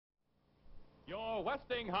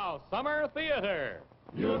Westinghouse Summer Theater.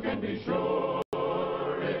 You can be sure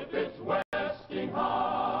if it's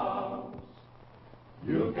Westinghouse.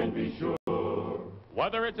 You can be sure.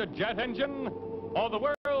 Whether it's a jet engine or the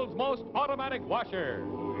world's most automatic washer.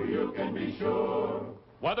 You can be sure.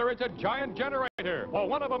 Whether it's a giant generator or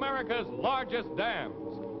one of America's largest dams.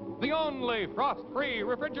 The only frost-free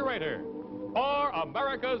refrigerator. Or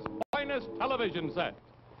America's finest television set.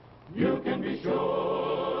 You can be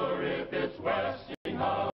sure if it's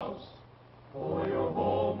Westinghouse. For your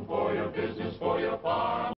home, for your business, for your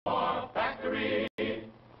farm or factory.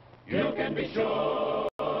 You can be sure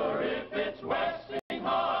if it's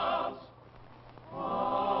Westinghouse.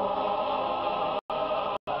 Ah,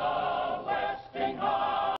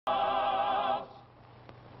 Westinghouse.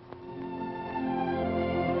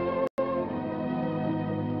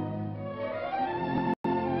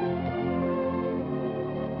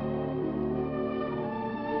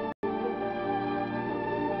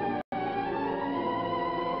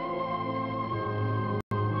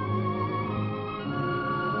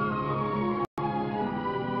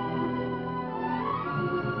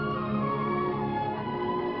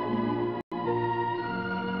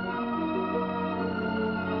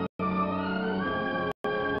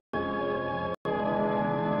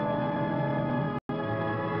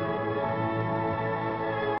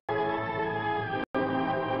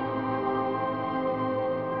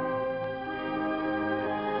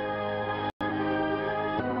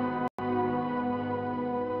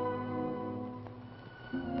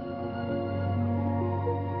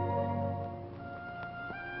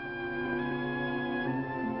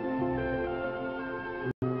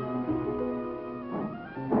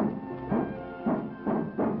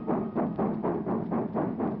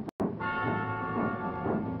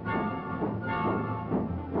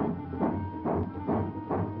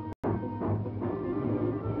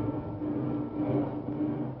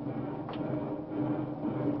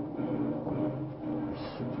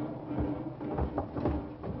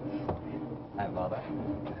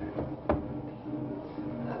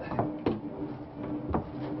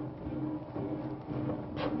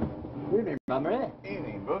 Evening, Mummery.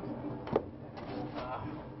 Evening, Brook.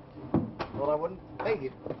 Well, I wouldn't take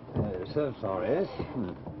it. So sorry.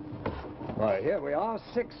 Why, here we are,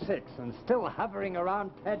 6-6, and still hovering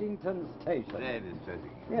around Paddington Station. That is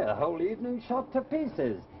tragic. Yeah, the whole evening shot to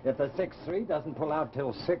pieces. If the 6-3 doesn't pull out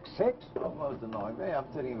till 6-6. Almost annoying. Very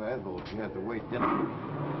upsetting for Ethel. She had to wait dinner.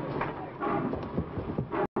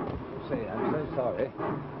 Say, I'm so sorry.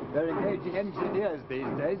 They're engaging engineers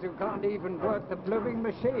these days who can't even work the blooming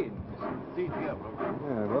machines. See here, Brook.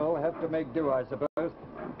 Yeah, we'll have to make do, I suppose.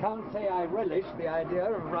 Can't say I relish the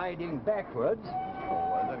idea of riding backwards.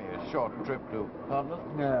 Oh, it's only a short trip to Compton.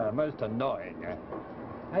 Yeah, most annoying.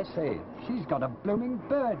 I say, she's got a blooming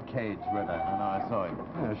bird cage with her. I know, I saw it.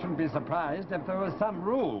 I shouldn't be surprised if there was some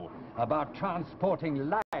rule about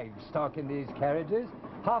transporting livestock in these carriages.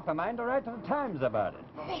 Half a mind to write to the Times about it.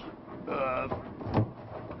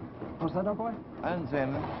 What's that, old boy? I didn't say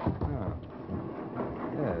anything. Oh.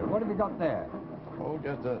 Yeah, what have you got there? Oh,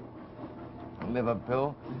 just a liver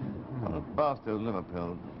pill. A bastard liver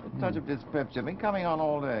pill. A touch of dyspepsia. Been coming on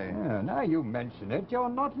all day. Yeah, now you mention it, you're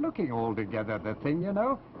not looking altogether the thing, you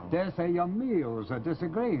know. Dare say your meals are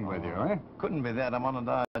disagreeing with you, eh? Couldn't be that. I'm on a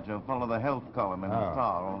diet. I follow the health column in the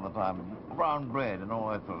Star all the time. Brown bread and all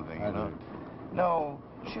that sort of thing, you know. No,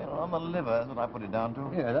 chill on the liver, that's what I put it down to.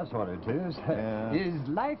 Yeah, that's what it is. Yeah. Is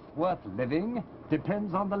life worth living?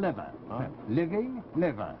 Depends on the liver. Huh? Living,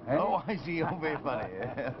 liver. Eh? Oh, I see. You're very funny.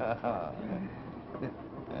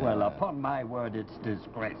 Well, upon my word, it's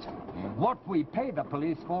disgraceful. What we pay the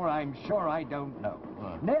police for, I'm sure I don't know.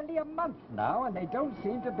 Nearly a month now, and they don't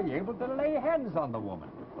seem to be able to lay hands on the woman.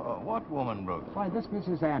 Oh, what woman, Brooks? Why, this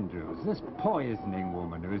Mrs. Andrews, this poisoning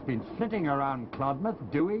woman who's been flitting around Clodmouth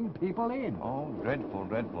doing people in. Oh, dreadful,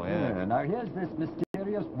 dreadful, yeah. Now, here's this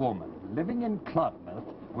mysterious woman living in Clodmouth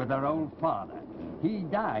with her old father. He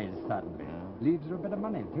dies suddenly. Leaves her a bit of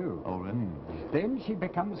money, too. Oh, really? Then she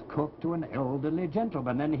becomes cook to an elderly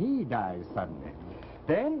gentleman, and he dies suddenly.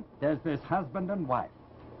 Then there's this husband and wife.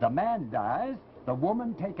 The man dies, the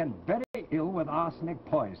woman taken very ill with arsenic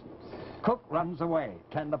poison. Cook runs away.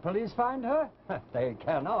 Can the police find her? They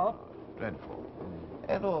cannot. Oh, dreadful.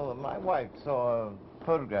 Ethel, my wife saw a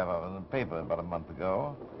photograph of her in the paper about a month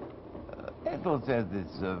ago. Ethel says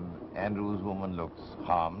this Andrews woman looks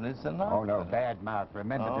harmless enough. Oh, no, bad mouth.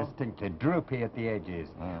 Remember distinctly. Droopy at the edges.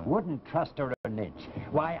 Wouldn't trust her an inch.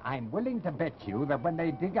 Why, I'm willing to bet you that when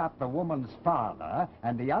they dig up the woman's father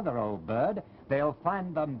and the other old bird, they'll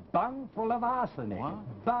find them bung full of arsenic.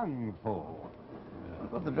 What? Bung full.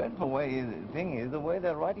 Well, the dreadful thing is the way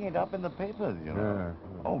they're writing it up in the papers, you know.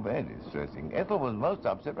 Oh, very distressing. Ethel was most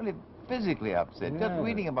upset, really physically upset, just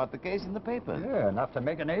reading about the case in the papers. Yeah, enough to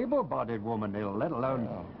make an able-bodied woman ill, let alone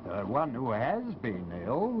one who has been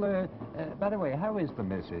ill. By the way, how is the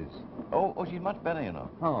missus? Oh, she's much better, you know.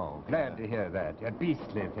 Oh, glad to hear that.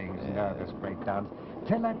 Beastly things, nervous breakdowns.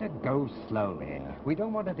 Tell her to go slowly. We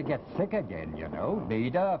don't want her to get sick again, you know.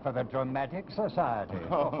 Need her for the Dramatic Society.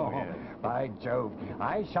 By Jove,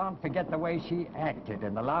 I shan't forget the way she acted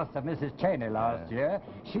in the last of Mrs. Cheney last year.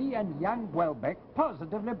 She and young Welbeck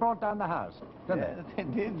positively brought down the house. Yes, they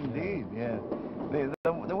did indeed, yes.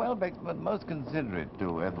 The Welbecks were most considerate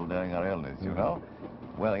to Ethel during her illness, you know.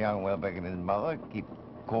 Well, young Welbeck and his mother keep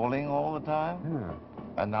calling all the time.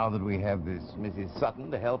 And now that we have this Mrs.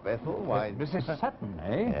 Sutton to help Ethel, why... Mrs. Sutton,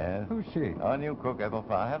 eh? Yes. Who's she? Our new cook, Ethel.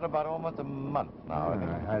 I had her about almost a month now.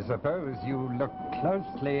 I suppose you look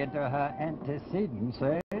closely into her antecedents,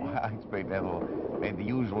 eh? Well, I expect Ethel made the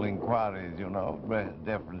usual inquiries, you know,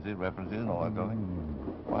 references, and all that sort of thing.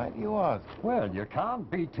 Why do you ask? Well, you can't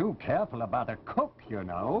be too careful about a cook, you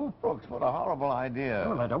know. Brooks, what a horrible idea.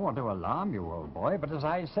 Well, I don't want to alarm you, old boy, but as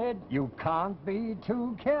I said, you can't be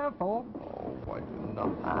too careful. Oh, why do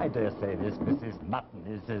not? I dare say this Mrs. Mutton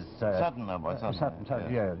is as... Sutton, boy, Sutton.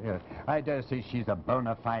 Yeah. I dare say she's a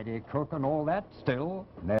bona fide cook and all that, still.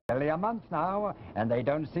 Nearly a month now, and they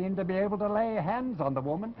don't seem to be able to lay hands on the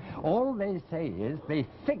woman. All they say is they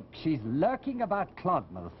think she's lurking about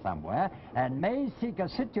Clodmouth somewhere and may seek a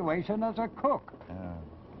situation as a cook.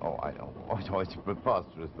 Oh, I know. Oh, it's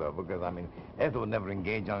preposterous, though, because, I mean, Ethel would never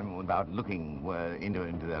engage on him without looking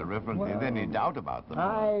into their references. Well, any doubt about them.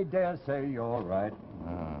 I dare say you're right.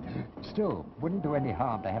 Still, wouldn't do any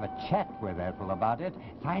harm to have a chat with Ethel about it.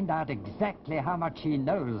 Find out exactly how much she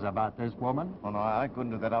knows about this woman. Oh, no, I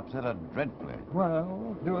couldn't do that. Upset her dreadfully.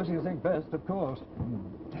 Well, do as you think best, of course.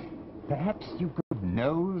 Perhaps you could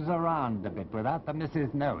nose around a bit without the missus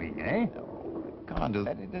knowing, eh? No, I can't do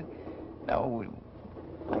that. No,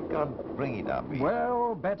 I can't bring it up.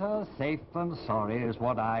 Well, better safe than sorry is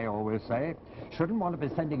what I always say. Shouldn't want to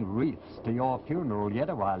be sending wreaths to your funeral yet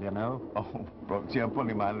a while, you know. Oh, Brooks, you're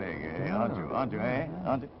pulling my leg, eh? Aren't you, eh?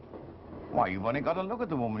 Aren't you? Why, you've only got to look at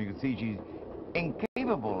the woman. You can see she's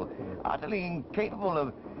incapable, utterly incapable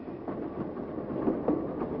of...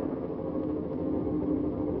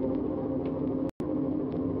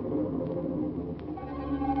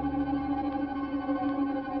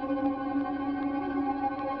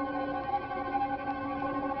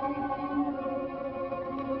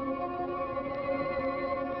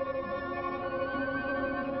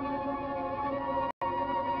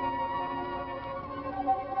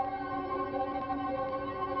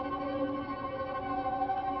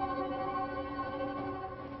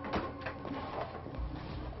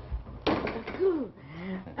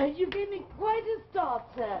 You gave me quite a start,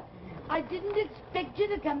 sir. I didn't expect you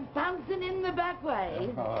to come bouncing in the back way.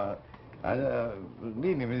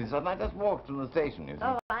 Need me, Mrs. Sutton. I just walked from the station, you see.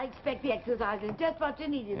 Oh, I expect the exercise is just what you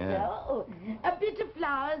needed, sir. Oh, a bit of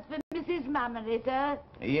flowers for Mrs. Mummery, sir.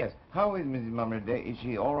 Yes. How is Mrs. Mummery today? Is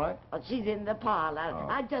she all right? Oh, she's in the parlor. Oh.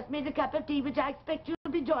 I just made a cup of tea, which I expect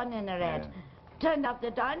you'll be joining her at. Turned up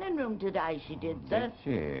the dining room today, she did, sir. Did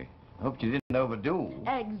she? Hope she didn't overdo.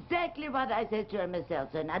 Exactly what I said to her myself,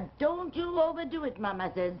 sir. Now, don't you overdo it,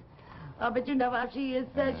 Mama says. Oh, but you know how she is,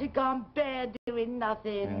 sir. She can't bear doing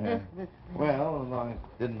nothing. Well, I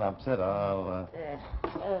didn't upset her. I'll,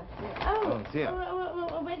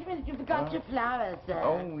 wait a minute. You forgot your flowers, sir.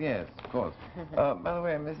 Oh, yes, of course. By the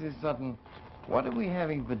way, Mrs. Sutton, what are we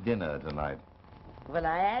having for dinner tonight? Well,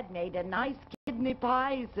 I had made a nice kidney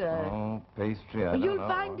pie, sir. Oh, pastry, I don't You'll know.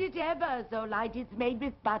 find it ever so light. It's made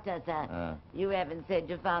with butter, sir. You haven't said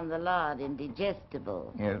you found the lard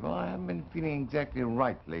indigestible. Yes, well, I haven't been feeling exactly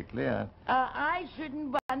right lately. I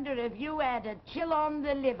shouldn't wonder if you had a chill on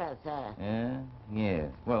the liver, sir.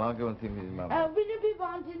 Yes. Well, I'll go and see Mrs. Mummery. Will you be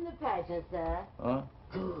wanting the platter, sir? Huh?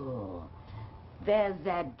 Oh, there's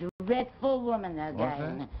that dreadful woman again. What's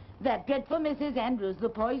that? That dreadful Mrs. Andrews, the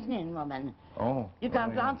poisoning woman. Oh. You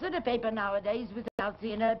can't glance at a paper nowadays without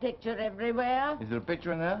seeing her picture everywhere. Is there a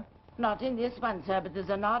picture in there? Not in this one, sir, but there's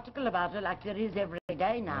an article about her like there is every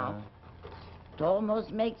day now. It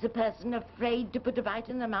almost makes a person afraid to put a bite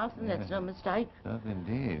in the mouth, and that's no mistake. Does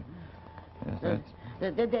indeed. Yes,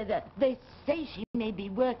 that's... They say she may be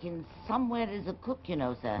working somewhere as a cook, you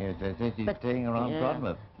know, sir. Yes, they say she's staying around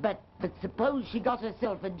Clodmouth. But suppose she got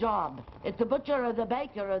herself a job. It's the butcher or the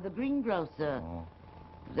baker or the greengrocer. Oh.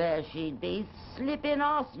 There she'd be, slipping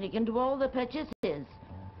arsenic into all the purchases.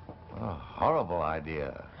 What a horrible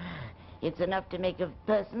idea. It's enough to make a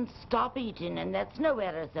person stop eating, and that's no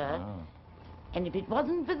error, sir. And if it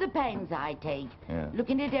wasn't for the pains I take,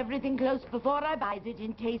 looking at everything close before I buys it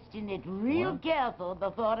and tasting it real careful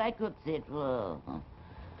before I cooks it, well,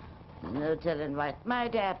 no telling what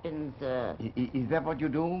might happen, sir. Is that what you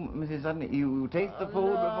do, Mrs. Sutton? You taste the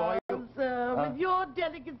food before you... Sir, with your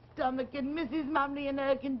delicate stomach and Mrs. Mummery in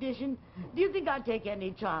her condition, do you think I'd take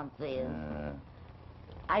any chances?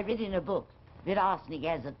 I read in a book that arsenic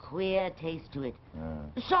has a queer taste to it.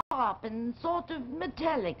 Sharp and sort of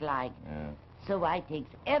metallic-like. So I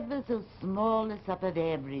takes ever so small a sup of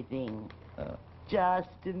everything. Just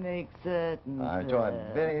to make certain, I'm sure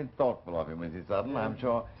I'm very thoughtful of you, Mrs. Sutton. I'm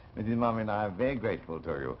sure Mrs. Mummery and I are very grateful to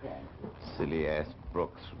you. Silly-ass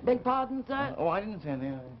Brookes. Beg pardon, sir? Oh, I didn't say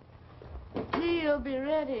anything. Tea will be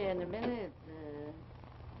ready in a minute, sir.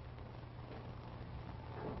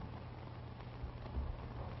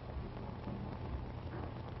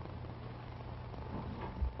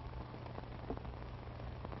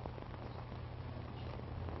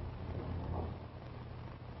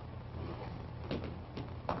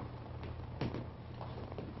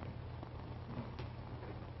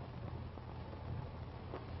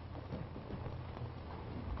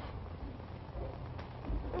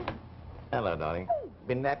 Hello, darling.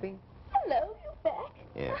 Been napping? Hello, you back?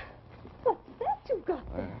 Yeah. What's that you've got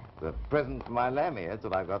there? The present for my Lammy, that's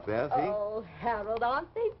what I've got there, see? Oh, Harold,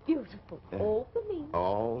 aren't they beautiful? All for me.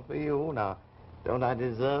 All for you. Now, don't I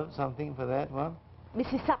deserve something for that one?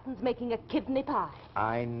 Mrs. Sutton's making a kidney pie.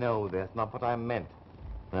 I know, that's not what I meant.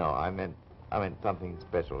 No, I meant something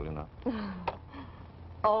special, you know.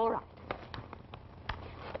 All right.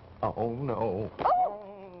 Oh, no.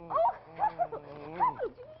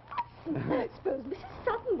 I suppose Mrs.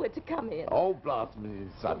 Sutton were to come in. Oh, blast Mrs.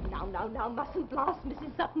 Sutton. Now, mustn't blast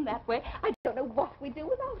Mrs. Sutton that way. I don't know what we'd do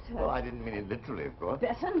without her. Well, I didn't mean it literally, of course.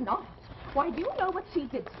 Better not. Why, do you know what she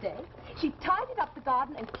did today? She tidied up the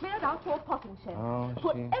garden and cleared out your potting shed. Oh,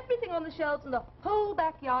 Put everything on the shelves and the whole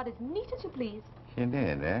backyard as neat as you please. She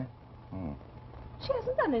did, eh? She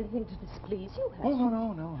hasn't done anything to displease you, has she?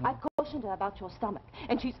 Oh, no. I cautioned her about your stomach,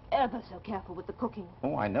 and she's ever so careful with the cooking.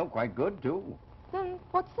 Oh, I know, quite good, too. Then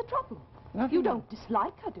what's the trouble? Nothing. You don't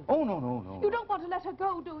dislike her, do you? Oh, no. You don't want to let her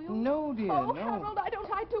go, do you? No, dear, oh, no. Harold, I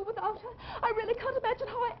don't do without her. I really can't imagine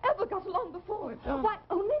how I ever got along before. Why,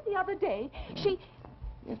 only the other day, she...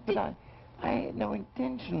 Yes, but I had no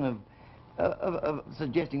intention of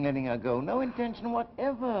suggesting letting her go. No intention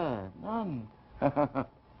whatever. None.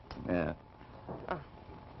 Yeah.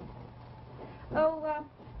 Oh,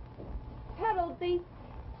 Harold, the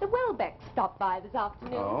Welbecks stopped by this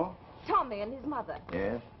afternoon. Oh? Tommy and his mother.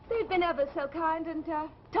 Yes? They've been ever so kind, and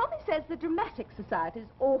Tommy says the Dramatic Society is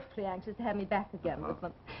awfully anxious to have me back again with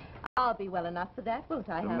them. I'll be well enough for that, won't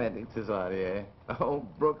I, Harold? Dramatic Society, eh? Oh,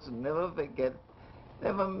 Brookes, never forget,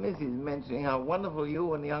 never misses mentioning how wonderful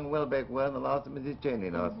you and young Welbeck were in the last of Mrs. Cheney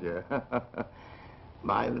last year.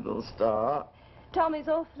 My little star. Tommy's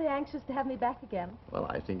awfully anxious to have me back again. Well,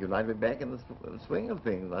 I think you'd like to be back in the swing of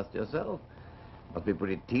things, that's yourself. Must be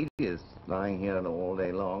pretty tedious lying here all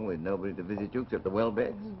day long with nobody to visit you except the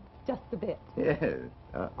Welbecks. Just a bit. Yes.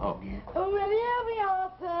 Oh, well, here we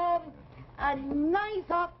are, sir. A nice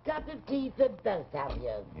hot cup of tea for both of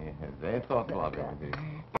you. yes, very thoughtful of you,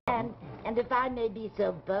 Mrs. And if I may be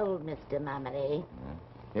so bold, Mr. Mummery.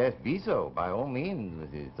 Yes, be so, by all means,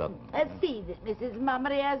 Mrs. Sutton. See that Mrs.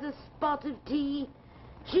 Mummery has a spot of tea.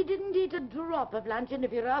 She didn't eat a drop of lunch, and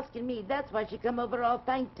if you're asking me, that's why she come over all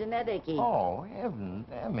faint and headachy. Oh, heavens,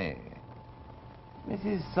 Emmy.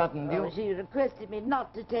 Mrs. Sutton, do you... She requested me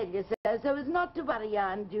not to tell you, sir, so as not to worry you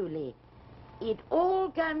unduly. It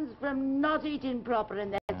all comes from not eating proper,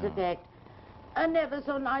 and that's a fact. A never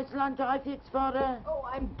so nice lunch I fixed for her. Oh,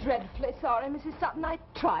 I'm dreadfully sorry, Mrs. Sutton. I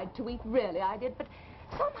tried to eat, really I did, but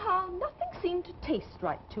somehow nothing seemed to taste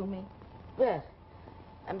right to me. Well,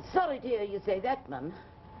 I'm sorry to hear you say that, Mum.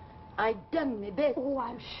 I done my best. Oh,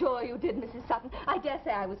 I'm sure you did, Mrs. Sutton. I dare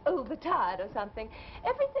say I was overtired or something.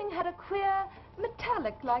 Everything had a queer,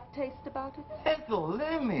 metallic-like taste about it. Ethel,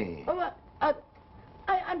 let me. Oh,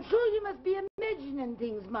 I'm sure you must be imagining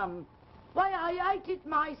things, Mum. Why, I ate it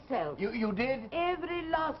myself. You did? Every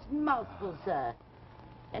last mouthful, sir.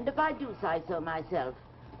 And if I do say so myself,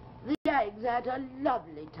 the eggs had a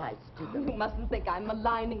lovely taste to them. You mustn't think I'm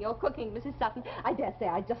maligning your cooking, Mrs. Sutton. I dare say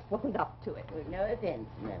I just wasn't up to it. Well, no offense,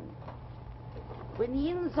 Mum. When the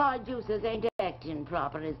inside juices ain't acting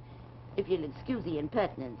proper, as, if you'll excuse the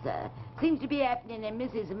impertinence, sir, seems to be happening in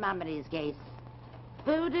Mrs. Mummery's case,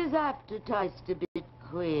 food is apt to taste a bit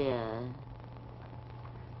queer.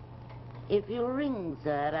 If you ring,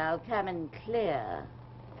 sir, I'll come and clear.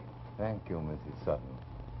 Thank you, Mrs. Sutton.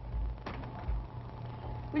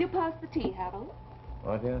 Will you pass the tea, Harold?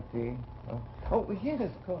 What, dear, tea? Oh, yes,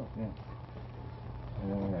 of course, yes.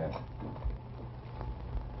 Yes.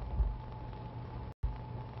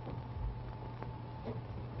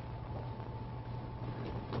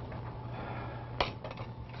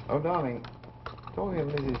 Oh, darling, talking of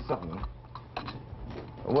Mrs. Sutton,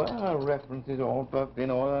 were her references all perfectly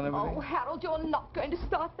in order and everything? Oh, Harold, you're not going to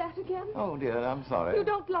start that again. Oh, dear, I'm sorry. You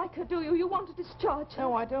don't like her, do you? You want to discharge her.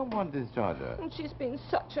 No, I don't want to discharge her. And she's been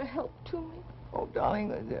such a help to me. Oh,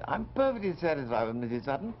 darling, I'm perfectly satisfied with Mrs.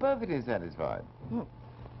 Sutton, perfectly satisfied.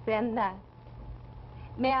 Then,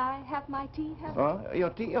 may I have my tea, Harold? Oh, your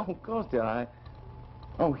tea? Oh, of course, dear,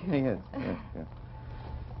 Oh, yes, yes, yes.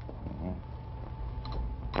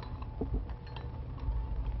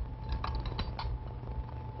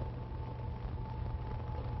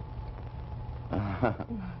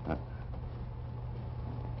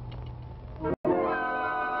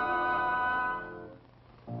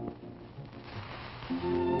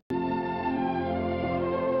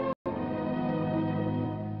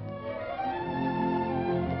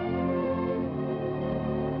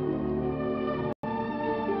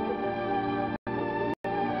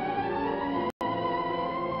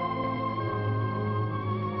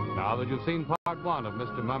 Now that you've seen part one of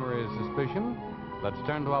Mr. Mummery's suspicion, let's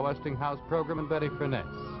turn to our Westinghouse program and Betty Furness.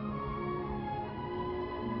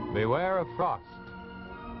 Beware of frost.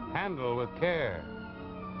 Handle with care.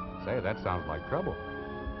 Say, that sounds like trouble.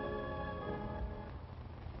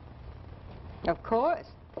 Of course.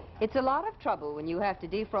 It's a lot of trouble when you have to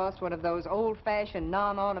defrost one of those old-fashioned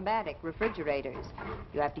non-automatic refrigerators.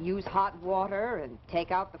 You have to use hot water and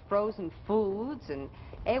take out the frozen foods and...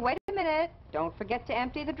 Hey, wait a minute. Don't forget to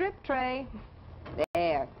empty the drip tray.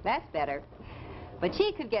 There, that's better. But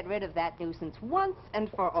she could get rid of that nuisance once and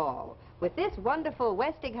for all with this wonderful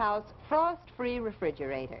Westinghouse frost-free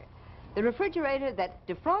refrigerator. The refrigerator that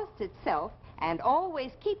defrosts itself and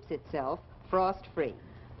always keeps itself frost-free.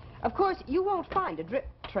 Of course, you won't find a drip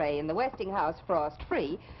tray in the Westinghouse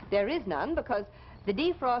frost-free. There is none because the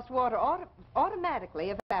defrost water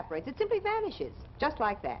automatically evaporates. It simply vanishes, just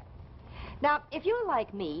like that. Now, if you're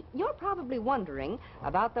like me, you're probably wondering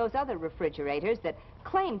about those other refrigerators that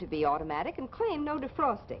claim to be automatic and claim no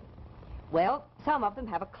defrosting. Well, some of them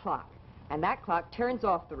have a clock, and that clock turns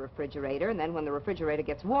off the refrigerator, and then when the refrigerator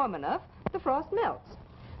gets warm enough, the frost melts.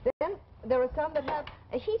 Then there are some that have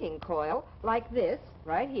a heating coil like this,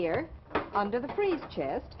 right here, under the freeze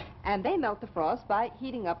chest, and they melt the frost by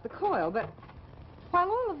heating up the coil. But while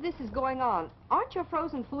all of this is going on, aren't your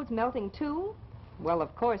frozen foods melting too? Well,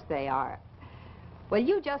 of course they are. Well,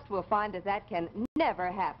 you just will find that that can never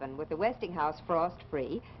happen with the Westinghouse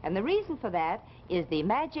frost-free, and the reason for that is the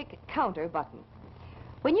magic counter button.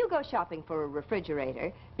 When you go shopping for a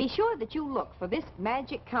refrigerator, be sure that you look for this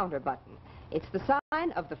magic counter button. It's the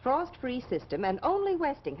sign of the frost-free system, and only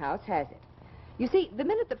Westinghouse has it. You see, the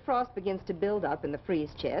minute that frost begins to build up in the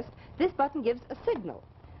freeze chest, this button gives a signal.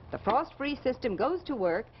 The frost-free system goes to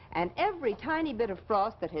work, and every tiny bit of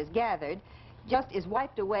frost that has gathered just is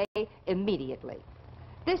wiped away immediately.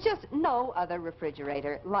 There's just no other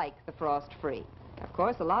refrigerator like the frost-free. Of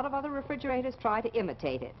course, a lot of other refrigerators try to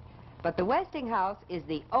imitate it, but the Westinghouse is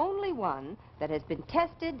the only one that has been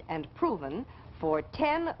tested and proven for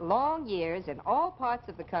 10 long years in all parts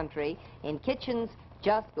of the country in kitchens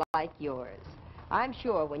just like yours. I'm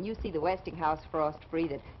sure when you see the Westinghouse frost-free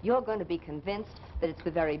that you're going to be convinced that it's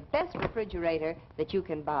the very best refrigerator that you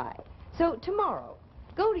can buy. So tomorrow,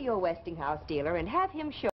 go to your Westinghouse dealer and have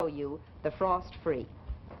him show you the frost-free.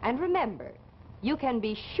 And remember, you can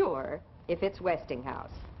be sure if it's Westinghouse.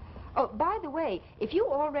 Oh, by the way, if you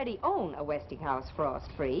already own a Westinghouse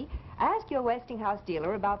frost-free, ask your Westinghouse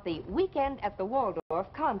dealer about the Weekend at the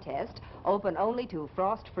Waldorf contest, open only to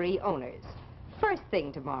frost-free owners. First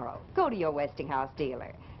thing tomorrow, go to your Westinghouse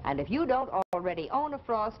dealer. And if you don't already own a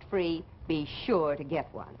frost-free, be sure to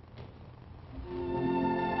get one.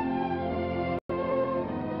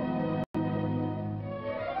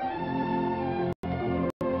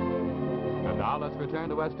 And now let's return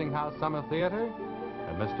to Westinghouse Summer Theater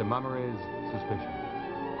and Mr. Mummery's suspicion.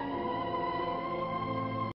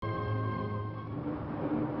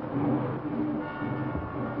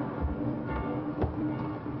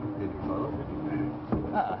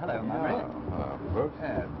 Ah, hello, Mummery. Brooks?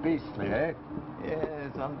 Beastly, eh?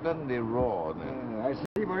 Yes, unpleasantly raw. I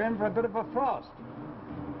see we're in for a bit of a frost.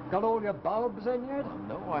 Got all your bulbs in yet?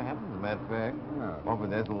 No, I haven't, as a matter of fact. Oh. Off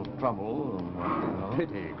with Ethel's trouble and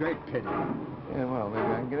Pity, great pity. Yeah, well, maybe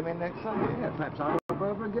I can get him in next Sunday. Yeah, perhaps I'll go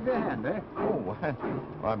over and give you a hand, eh? Oh, well,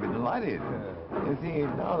 I'd be delighted. You see,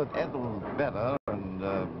 now that Ethel's better and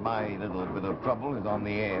my little bit of trouble is on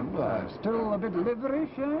the end. Still a bit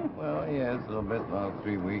liverish, eh? Well, yes, a little bit, about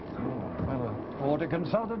 3 weeks. Well, Or to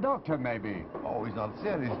consult a doctor, maybe. oh, he's not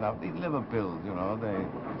serious enough. These liver pills, you know, they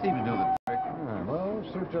seem to do the trick. Well,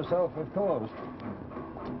 suit yourself, of course.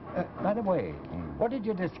 By the way, what did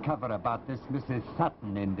you discover about this Mrs.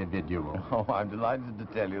 Sutton individual? Oh, I'm delighted to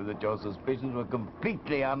tell you that your suspicions were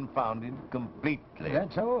completely unfounded, completely.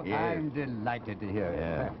 That's all? Yes. I'm delighted to hear it.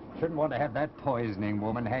 Yeah. Shouldn't want to have that poisoning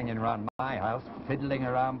woman hanging around my house, fiddling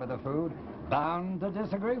around with the food. Bound to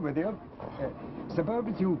disagree with you.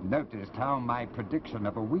 Suppose you've noticed how my prediction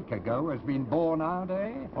of a week ago has been borne out, eh?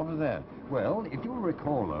 What was that? Well, if you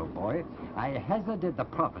recall, old boy, I hazarded the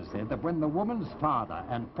prophecy that when the woman's father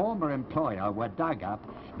and former employer were dug up,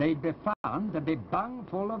 they'd be found to be bung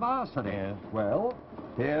full of arsenic. Yes. Well,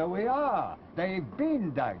 here we are. They've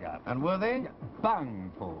been dug up. And were they?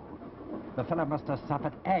 Bung full. The fellow must have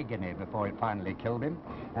suffered agony before it finally killed him,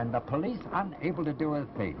 and the police unable to do a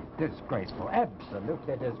thing. Disgraceful,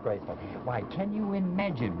 absolutely disgraceful. Why, can you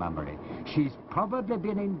imagine, Mummery? She's probably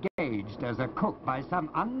been engaged as a cook by some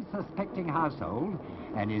unsuspecting household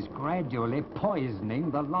and is gradually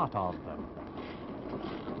poisoning the lot of them.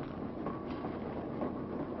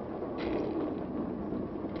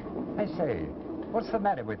 I say, what's the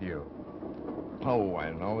matter with you? Oh, I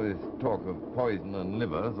don't know. This talk of poison and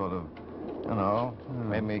liver sort of, you know,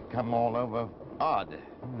 made me come all over odd.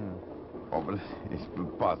 Oh, but it's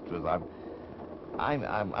preposterous.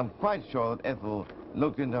 I'm quite sure that Ethel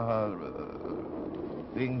looked into her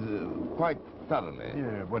things quite thoroughly.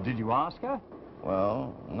 Yeah, well, did you ask her?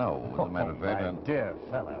 Well, no, as a matter of fact. My dear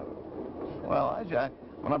fellow. Well, actually,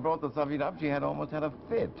 when I brought the subject up, she had almost had a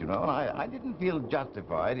fit, you know, and I didn't feel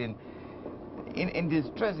justified in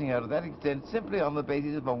distressing her to that extent simply on the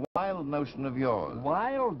basis of a wild notion of yours.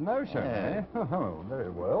 Wild notion, Yeah. eh? Oh, very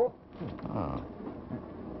well. Oh.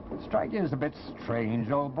 Strike you as a bit strange,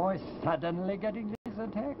 old boy, suddenly getting these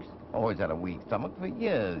attacks? Always had a weak stomach for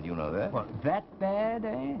years, you know that. What, that bad,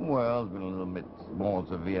 eh? Well, it's been a little bit more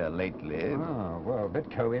severe lately. Oh, well, a bit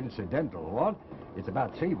coincidental, what? It's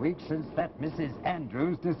about 3 weeks since that Mrs.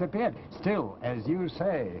 Andrews disappeared. Still, as you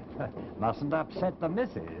say, mustn't upset the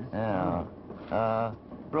missus. Yeah.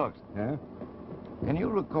 Brooks, Yeah? can you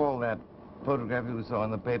recall that photograph you saw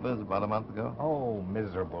in the papers about a month ago? Oh,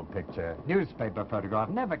 miserable picture. Newspaper photograph.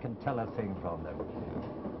 Never can tell a thing from them.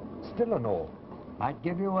 Still and all, might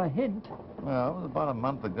give you a hint. Well, it was about a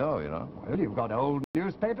month ago, you know. Well, you've got old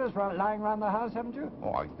newspapers lying around the house, haven't you?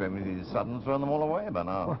 Oh, I expect Mrs. Sutton's thrown them all away by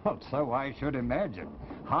now. Well, so I should imagine.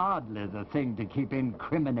 Hardly the thing to keep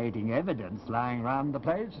incriminating evidence lying around the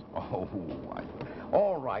place. Oh,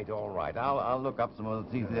 all right. I'll look up some of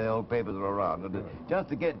the, see if the old papers are around. Just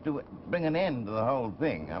to bring an end to the whole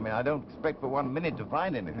thing. I mean, I don't expect for 1 minute to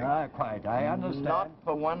find anything. Ah, quite. I understand. Not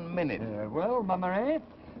for 1 minute. Well, Mummery,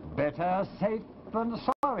 better safe than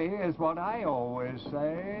sorry is what I always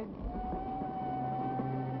say.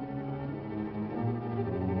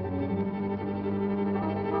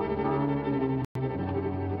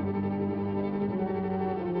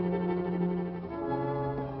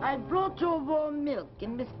 I brought your warm milk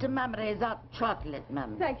and Mr. Mummery's hot chocolate,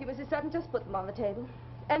 Mum. Thank you, Mrs. Sutton. Just put them on the table.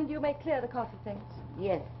 And you may clear the coffee things.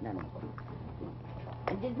 Yes, Mum.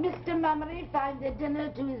 And did Mr. Mummery find the dinner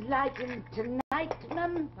to his liking tonight,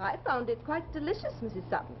 Mum? I found it quite delicious, Mrs.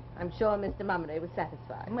 Sutton. I'm sure Mr. Mummery was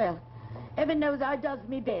satisfied. Well, heaven knows I does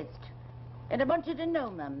me best. And I want you to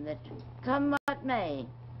know, Mum, that come what may,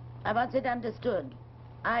 I want it understood.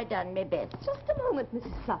 I done me best. Just a moment,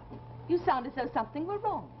 Mrs. Sutton. You sound as though something were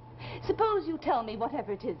wrong. Suppose you tell me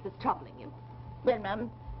whatever it is that's troubling you. Well,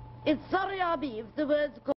 Mum, it's sorry I'll be if the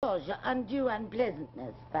words cause you undue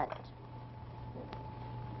unpleasantness, but...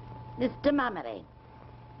 Mr. Mummery.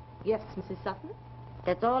 Yes, Mrs. Sutton?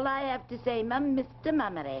 That's all I have to say, Mum, Mr.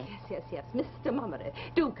 Mummery. Yes, Mr. Mummery.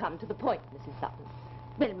 Do come to the point, Mrs. Sutton.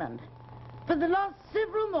 Well, Mum, for the last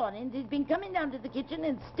several mornings, he's been coming down to the kitchen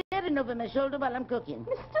and staring over my shoulder while I'm cooking.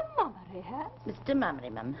 Mr. Mummery has? Mr. Mummery,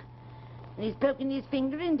 Mum. And he's poking his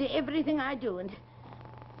finger into everything I do,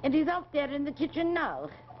 and he's out there in the kitchen now.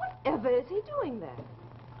 Whatever is he doing there?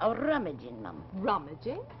 Oh, rummaging, Mum.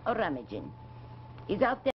 Rummaging? Oh, rummaging. He's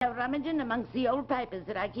out there rummaging amongst the old papers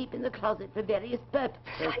that I keep in the closet for various purposes.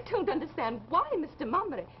 I don't understand why, Mr.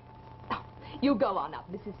 Mummery. Oh, you go on up,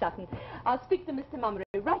 Mrs. Sutton. I'll speak to Mr. Mummery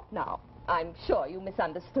right now. I'm sure you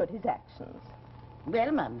misunderstood his actions.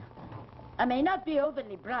 Well, Mum, I may not be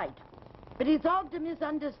overly bright, but it's hard to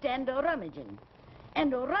misunderstand rummaging.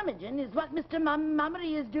 And rummaging is what Mr.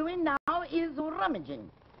 Mummery is doing now, is rummaging.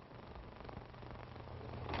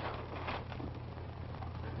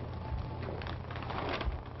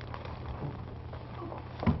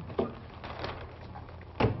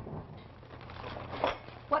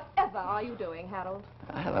 are you doing, Harold?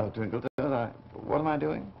 Hello, Twinkle Toes. What am I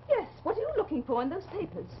doing? Yes, what are you looking for in those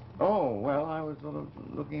papers? Oh, well, I was sort of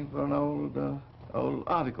looking for an old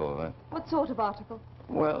article. What sort of article?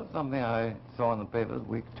 Well, something I saw in the paper a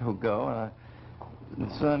week or two ago,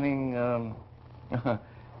 concerning,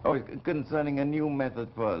 concerning a new method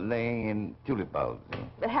for laying in tulip bulbs.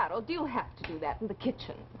 Harold, do you have to do that in the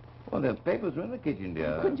kitchen? Well, the papers were in the kitchen,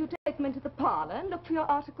 dear. Couldn't you take them into the parlor and look for your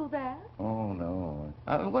article there? Oh, no.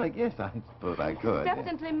 Well, I guess I suppose I could. It's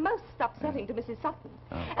evidently most upsetting to Mrs. Sutton.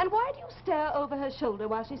 And why do you stare over her shoulder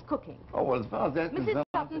while she's cooking? Oh, well, as far as that's Mrs. concerned...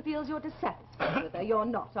 Sutton feels you're dissatisfied with her. You're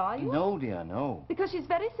not, are you? No, dear, no. Because she's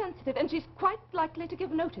very sensitive, and she's quite likely to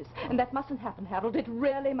give notice. And that mustn't happen, Harold. It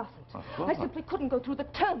really mustn't. Of course I not. simply couldn't go through the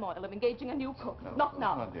turmoil of engaging a new cook. No, Not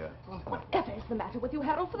now. not, dear. Whatever is the matter with you,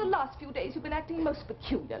 Harold? For the last few days, you've been acting most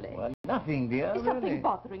peculiarly. Well, nothing, dear, Is really. something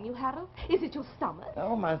bothering you, Harold? Is it your stomach?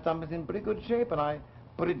 Oh, my stomach's in pretty good shape, and I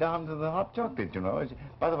put it down to the hot chocolate, you know.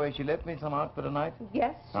 By the way, she left me some out for tonight.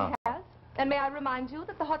 Yes, she has. And may I remind you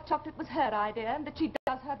that the hot chocolate was her idea and that she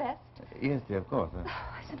does her best? Yes, dear, of course.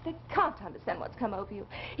 I simply can't understand what's come over you.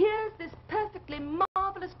 Here's this perfectly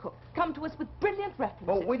marvelous cook come to us with brilliant references.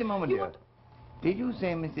 Oh, wait a moment, You dear. want- Did you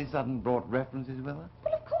say Mrs. Sutton brought references with her?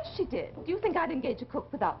 Well, of course she did. Do you think I'd engage a cook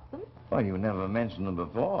without them? Well, you never mentioned them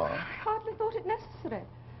before. I hardly thought it necessary.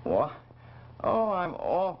 What? Oh, I'm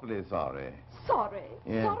awfully sorry. Sorry?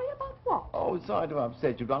 Yeah. Sorry about what? Oh, sorry to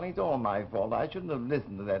upset you, darling. It's all my fault. I shouldn't have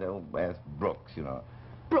listened to that old ass Brooks, you know.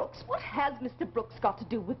 Brookes, what has Mr. Brookes got to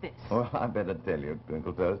do with this? Well, I better tell you,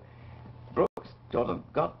 Twinkle Toes. Brooks sort of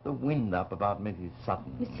got the wind up about Mrs.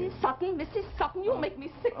 Sutton. Mrs. Sutton, you'll make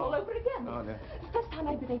me sick all over again. Oh, no. The first time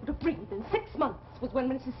I've been able to breathe in 6 months was when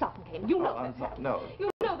Mrs. Sutton came. You know I'm that. sorry. No. You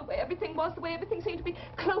know the way everything was, the way everything seemed to be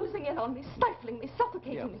closing in on me, stifling me,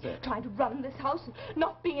 suffocating me, Yes, trying to run this house and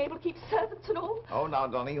not being able to keep servants and all. Oh, now,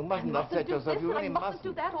 darling, you mustn't upset do yourself. this, You and really I mustn't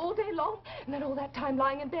do that all day long. And then all that time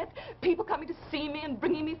lying in bed, people coming to see me and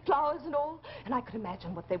bringing me flowers and all. And I could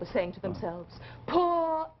imagine what they were saying to themselves.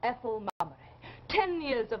 Poor Ethel Mummery. 10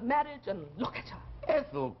 years of marriage, and look at her.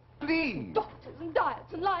 Ethel, please. Doctors and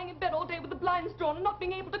diets and lying in bed all day with the blinds drawn and not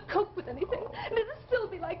being able to cope with anything. And it'd still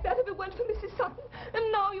be like that if it weren't for Mrs. Sutton.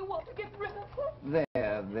 And now you want to get rid of her.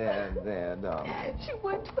 There, darling. She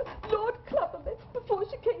worked for Lord Clubberless before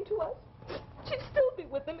she came to us. She'd still be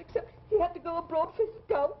with him, except he had to go abroad for his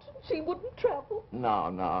gout. She wouldn't travel.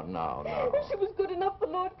 No. If she was good enough for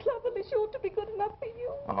Lord Clubberless, she ought to be good enough for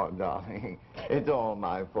you. Oh, darling, it's all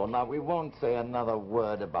my fault. Now, we won't say another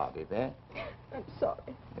word about it, eh? I'm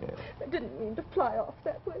sorry. Yes. I didn't mean to fly off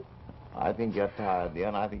that way. I think you're tired, dear,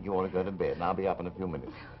 and I think you ought to go to bed, and I'll be up in a few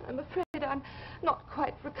minutes. I'm afraid I'm not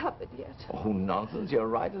quite recovered yet. Oh, nonsense. You're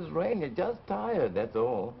right as rain. You're just tired, that's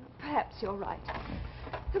all. Perhaps you're right.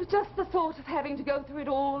 It was just the thought of having to go through it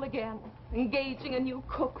all again, engaging a new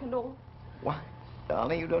cook and all. What?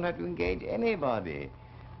 Darling, you don't have to engage anybody.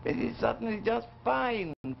 Mrs. Sutton is just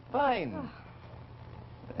fine.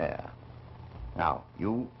 There. Now,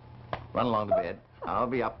 you run along to bed. I'll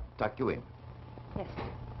be up, tuck you in. Yes.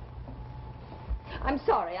 I'm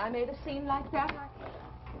sorry I made a scene like that.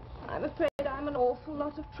 I'm afraid I'm an awful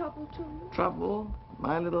lot of trouble to you. Trouble?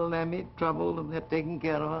 My little Lammy, trouble of that taking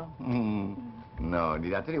care of her? No,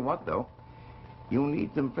 did I tell you what, though? You need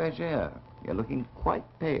some fresh air. You're looking quite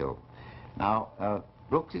pale. Now,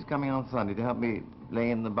 Brooks is coming on Sunday to help me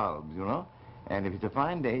lay in the bulbs, you know? And if it's a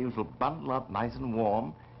fine day, you shall bundle up nice and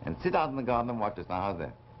warm and sit out in the garden and watch us. Now, how's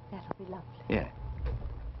that? That'll be lovely. Yeah.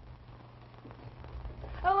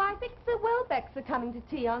 Oh, I think the Welbecks are coming to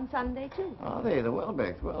tea on Sunday, too. Are they? The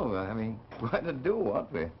Welbecks? Well, we're having quite a do,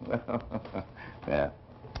 aren't we? There.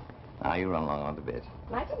 Now, you run along on to bed.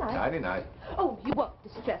 Nighty-night. Nighty-night. Oh, you won't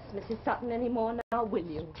distress Mrs. Sutton anymore now, will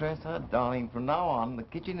you? Stress her, darling. From now on, the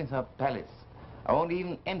kitchen is her palace. I won't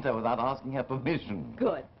even enter without asking her permission.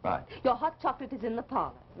 Good. Right. Your hot chocolate is in the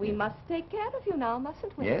parlor. We must take care of you now,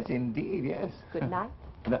 mustn't we? Yes, indeed, yes. Good night.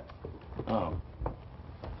 Oh.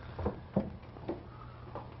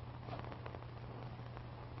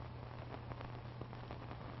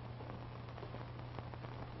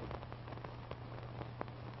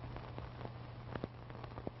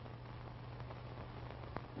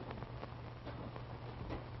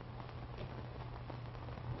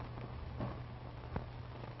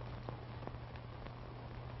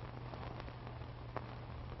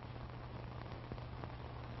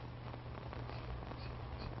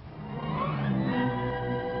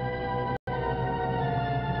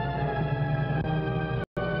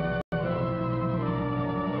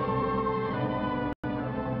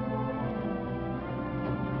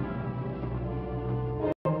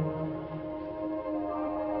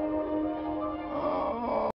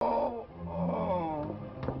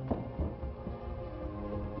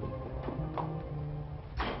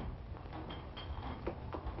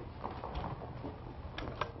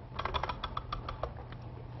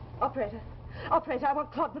 Operator. Operator, I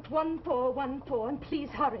want clot with 1414, and please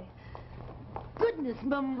hurry. Goodness,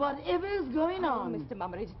 Mum, whatever is going on? Mr.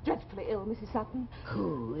 Mummery is dreadfully ill, Mrs. Sutton.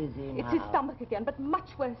 Who is he now? It's his stomach again, but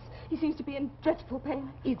much worse. He seems to be in dreadful pain.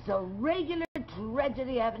 It's a regular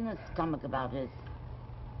tragedy having a stomach about us.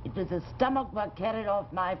 It was the stomach what carried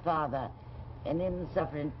off my father, and him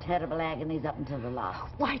suffering terrible agonies up until the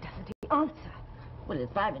last. Why doesn't he answer? Well,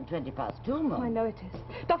 it's 2:05 past 2, Mum. Oh, I know it is.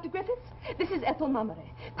 Dr. Griffiths, this is Ethel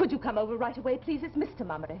Mummery. Could you come over right away, please? It's Mr.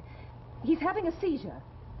 Mummery. He's having a seizure.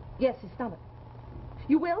 Yes, his stomach.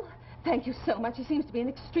 You will? Thank you so much. He seems to be in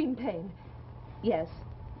extreme pain. Yes.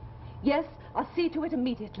 Yes, I'll see to it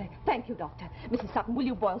immediately. Thank you, Doctor. Mrs. Sutton, will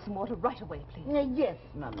you boil some water right away, please? Yes,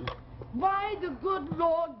 Mum. Why the good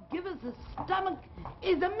Lord give us a stomach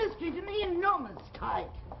is a mystery to me, enormous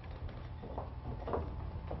type.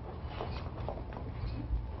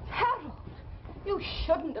 Harold, you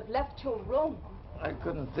shouldn't have left your room. I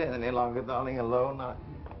couldn't stay any longer, darling, alone.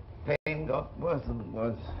 Pain got worse and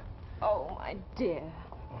worse. Oh, my dear.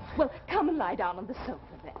 Well, come and lie down on the sofa,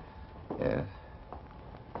 then. Yes.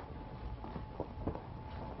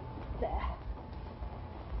 There.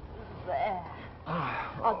 There.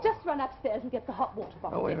 I'll just run upstairs and get the hot water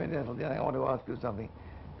bottle. Oh, wait a minute, Ethel, dear. I want to ask you something.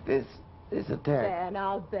 This attack... There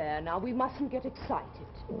now. We mustn't get excited.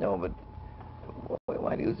 No, but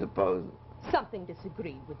why do you suppose... Something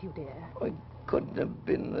disagreed with you, dear. It couldn't have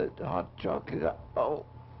been the hot chocolate. Oh,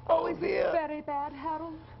 is dear. it very bad,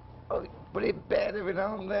 Harold? Oh, pretty bad every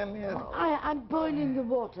now and then, yes. I'm boiling the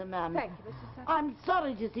water, ma'am. Thank you, Mrs. Sutton. I'm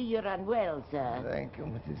sorry to see you're unwell, sir. Thank you,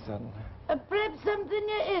 Mrs. Sutton. Perhaps something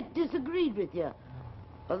disagreed with you.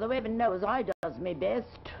 Although heaven knows I does my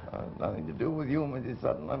best. Nothing to do with you, Mrs.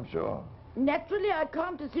 Sutton, I'm sure. Naturally, I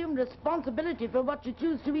can't assume responsibility for what you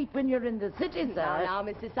choose to eat when you're in the city, sir. Now,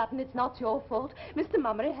 Mrs. Sutton, it's not your fault. Mr.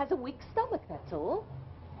 Mummery has a weak stomach, that's all.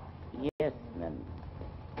 Yes, ma'am.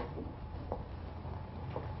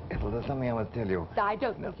 Ethel, there's something I must tell you. I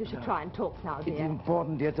don't think you should try and talk now, dear. It's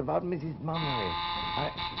important, dear. It's about Mrs. Mummery.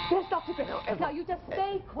 Yes, Dr. Griffiths. Now, you just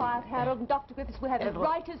stay quiet, Harold, and Dr. Griffiths will have it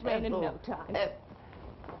right as rain in no time.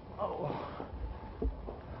 Oh.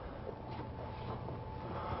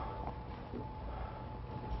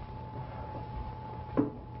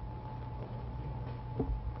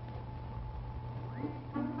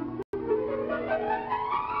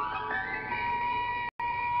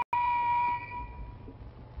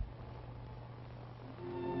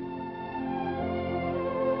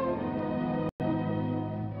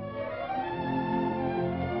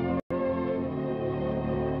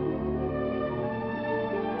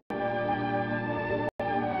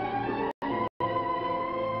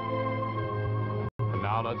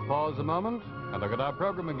 Now let's pause a moment and look at our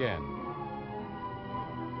program again.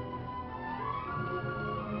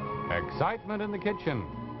 Excitement in the kitchen.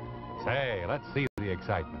 Say, let's see the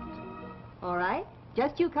excitement. All right.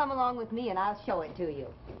 Just you come along with me and I'll show it to you.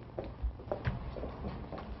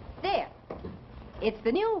 There. It's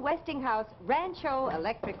the new Westinghouse Rancho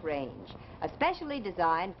electric range, especially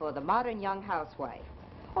designed for the modern young housewife,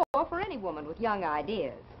 or for any woman with young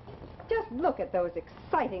ideas. Just look at those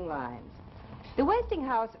exciting lines. The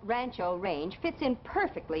Westinghouse Rancho range fits in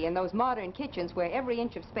perfectly in those modern kitchens where every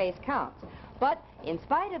inch of space counts. But in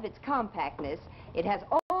spite of its compactness, it has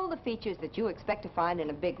all the features that you expect to find in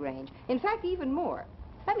a big range. In fact, even more.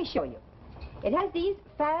 Let me show you. It has these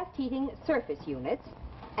fast heating surface units,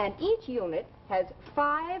 and each unit has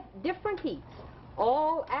 5 different heats,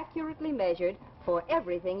 all accurately measured for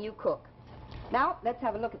everything you cook. Now, let's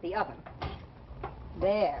have a look at the oven.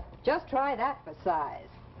 There. Just try that for size.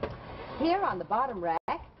 Here on the bottom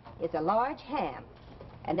rack is a large ham.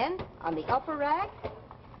 And then on the upper rack,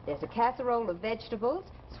 there's a casserole of vegetables,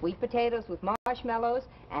 sweet potatoes with marshmallows,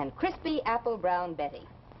 and crispy apple brown Betty.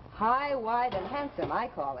 High, wide, and handsome, I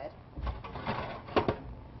call it.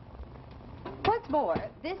 What's more,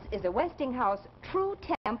 this is a Westinghouse True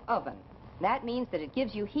Temp oven. That means that it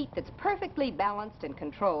gives you heat that's perfectly balanced and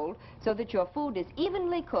controlled so that your food is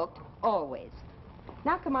evenly cooked always.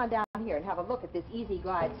 Now come on down here and have a look at this Easy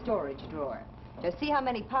Glide storage drawer. Just see how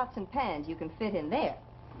many pots and pans you can fit in there.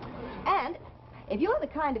 And if you're the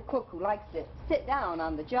kind of cook who likes to sit down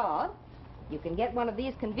on the job, you can get one of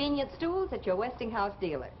these convenient stools at your Westinghouse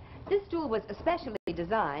dealer. This stool was especially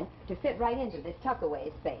designed to fit right into this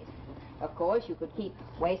tuck-away space. Of course, you could keep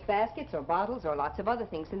wastebaskets or bottles or lots of other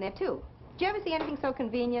things in there, too. Did you ever see anything so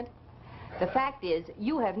convenient? The fact is,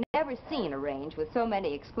 you have never seen a range with so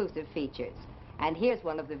many exclusive features. And here's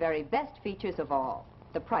one of the very best features of all,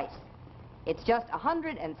 the price. It's just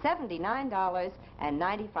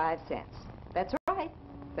 $179.95. That's right.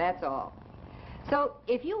 That's all. So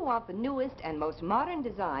if you want the newest and most modern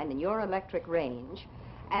design in your electric range,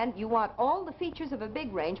 and you want all the features of a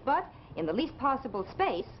big range, but in the least possible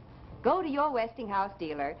space, go to your Westinghouse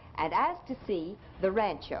dealer and ask to see the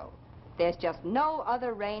Rancho. There's just no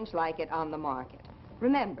other range like it on the market.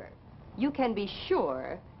 Remember, you can be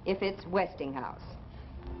sure if it's Westinghouse.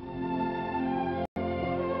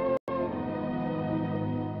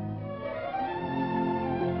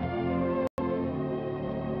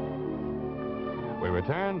 We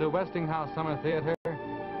return to Westinghouse Summer Theater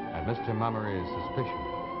and Mr. Mummery's suspicion.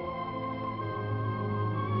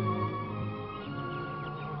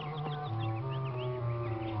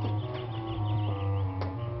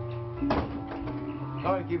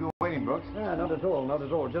 Sorry to keep you waiting, Brooks. Yeah, not at all, not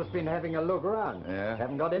at all. Just been having a look around. Yeah?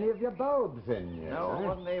 Haven't got any of your bulbs in yet. No, I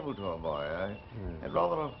wasn't able to, boy. I had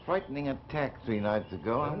rather a frightening attack 3 nights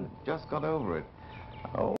ago. I just got over it.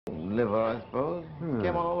 Oh, liver, I suppose.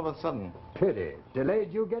 Came on all of a sudden. Pity.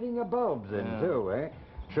 Delayed you getting your bulbs in, too, eh?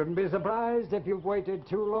 Shouldn't be surprised if you've waited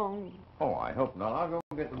too long. Oh, I hope not. I'll go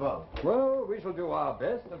get the bulb. Well, we shall do our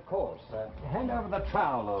best, of course. Hand over the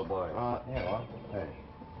trowel, old boy. Here, what? Hey.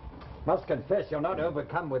 Must confess you're not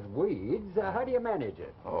overcome with weeds. How do you manage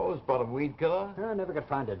it? Oh, spot of weed killer? I never could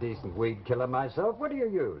find a decent weed killer myself. What do you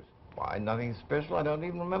use? Why, nothing special. I don't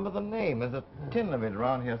even remember the name. There's a tin of it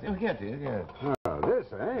around here. Oh, here it is, yes. Oh, this,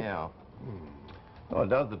 eh? Yeah. Oh, it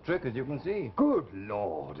does the trick, as you can see. Good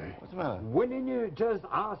Lord. What's the matter? Winning you just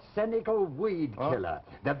arsenical weed killer.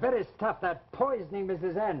 The very stuff that poisoning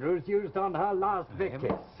Mrs. Andrews used on her last victim.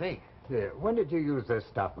 Heaven's sake. Yeah, when did you use this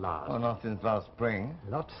stuff last? Oh, not since last spring.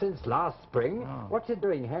 Not since last spring? Oh. What's it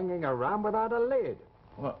doing hanging around without a lid?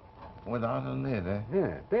 What? Without a lid, eh?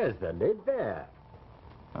 Yeah, there's the lid there.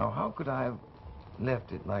 Now, how could I have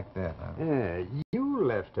left it like that? Yeah, you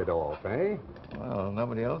left it off, eh? Well,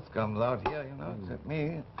 nobody else comes out here, you know, except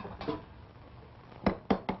me.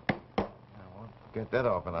 I won't get that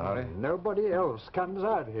off in a hurry. Nobody else comes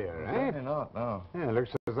out here, eh? Certainly not, no. Yeah,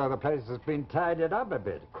 looks as though the place has been tidied up a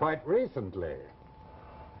bit, quite recently.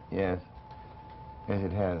 Yes. Yes,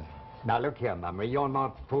 it has. Now, look here, Mummery, you're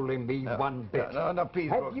not fooling me one bit. No, please,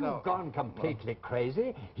 Have Brooks, you no. gone completely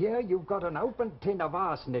crazy? Here you've got an open tin of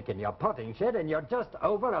arsenic in your potting shed, and you're just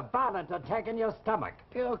over a violent attack in your stomach.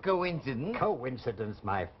 Pure coincidence. Coincidence,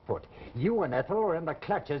 my foot. You and Ethel are in the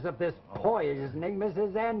clutches of this poisoning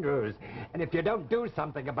Mrs. Andrews. And if you don't do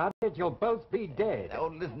something about it, you'll both be dead. Oh,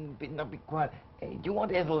 listen, be quiet. Hey, do you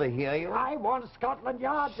want Ethel to hear you? I want Scotland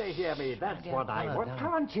Yard to hear me. That's what I want.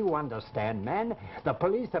 Can't you understand, man? The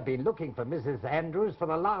police have been looking for Mrs. Andrews for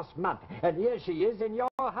the last month, and here she is in your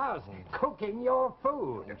house, cooking your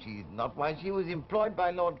food. No, she's not. Why, she was employed by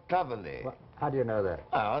Lord Cloverley. Well, how do you know that?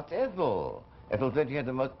 I asked Ethel. Ethel said she had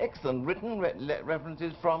the most excellent written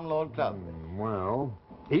references from Lord Cloverley. Well,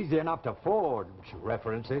 easy enough to forge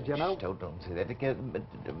references, you know. Shh, don't say that. Because,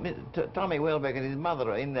 Tommy Welbeck and his mother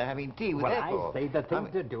are in there having tea with Ethel. I say the thing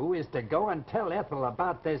to do is to go and tell Ethel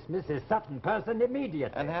about this Mrs. Sutton person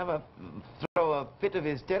immediately. And have her throw a fit of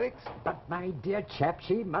hysterics? But, my dear chap,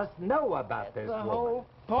 she must know about this The woman. whole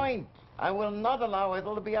point. I will not allow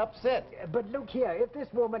Ethel to be upset. But look here, if this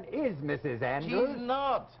woman is Mrs. Andrews... She's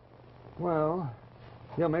not. Well,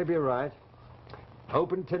 you may be right.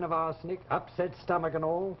 Open tin of arsenic, upset stomach and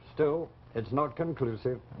all. Still, it's not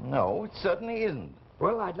conclusive. No, it certainly isn't.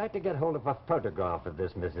 Well, I'd like to get hold of a photograph of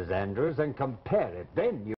this Mrs. Andrews and compare it.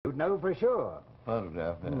 Then you'd know for sure.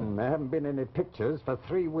 Photograph, yeah. There haven't been any pictures for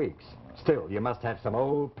 3 weeks. Still, you must have some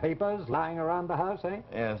old papers lying around the house, eh?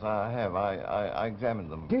 Yes, I have. I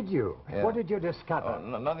examined them. Did you? Yeah. What did you discover?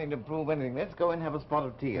 Oh, nothing to prove anything. Let's go and have a spot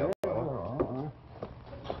of tea.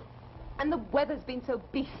 And the weather's been so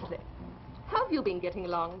beastly. How have you been getting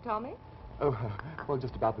along, Tommy? Oh, well,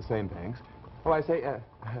 just about the same, thanks. Oh, I say,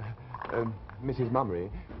 Mrs.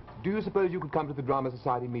 Mummery, do you suppose you could come to the Drama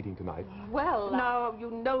Society meeting tonight? Well, Now,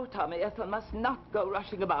 you know, Tommy, Ethel must not go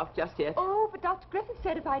rushing about just yet. Oh, but Dr. Griffith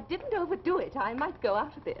said if I didn't overdo it, I might go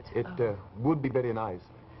out a bit. It would be very nice.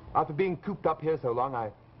 After being cooped up here so long,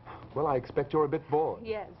 I expect you're a bit bored.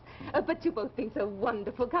 Yes. But you've both been so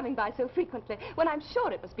wonderful, coming by so frequently, when I'm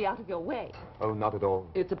sure it must be out of your way. Oh, not at all.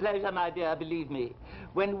 It's a pleasure, my dear, believe me.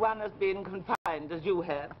 When one has been confined as you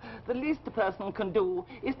have, the least a person can do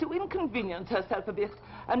is to inconvenience herself a bit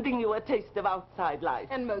and bring you a taste of outside life.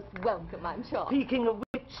 And most welcome, I'm sure. Speaking of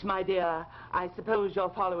which, my dear, I suppose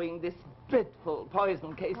you're following this dreadful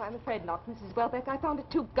poison case. Oh, I'm afraid not, Mrs. Welbeck. I found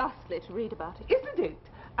it too ghastly to read about it. Isn't it?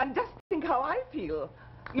 And just think how I feel.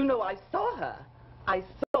 You know, I saw her. I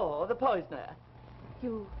saw the poisoner.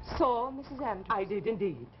 You saw Mrs. Andrews? I did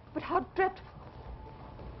indeed. But how dreadful.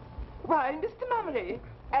 Why, Mr. Mummery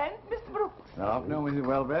and Mr. Brookes. Good afternoon, Mrs.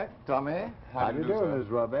 Welbeck. Tommy. How do you do, Miss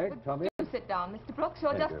Welbeck? Tommy? Do sit down, Mr. Brooks.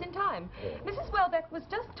 You're Thank just you. in time. Mrs. Welbeck was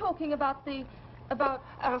just talking about about...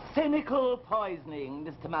 Arsenical poisoning,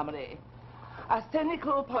 Mr. Mummery.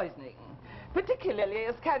 Arsenical poisoning, particularly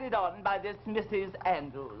as carried on by this Mrs.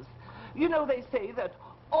 Andrews. You know, they say that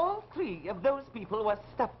all three of those people were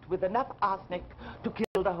stuffed with enough arsenic to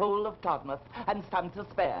kill the whole of Todmouth, and some to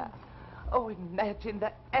spare. Oh, imagine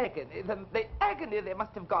the agony they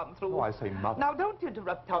must have gone through. Oh, I say, Mother. Now, don't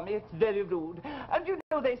interrupt, Tommy. It's very rude. And you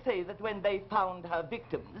know, they say that when they found her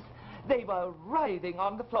victims, they were writhing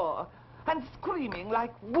on the floor and screaming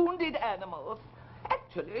like wounded animals.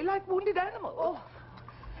 Actually, like wounded animals. Oh,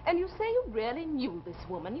 and you say you really knew this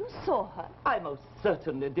woman. You saw her. I most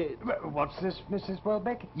certainly did. What's this, Mrs.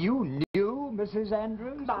 Welbeck? You knew Mrs.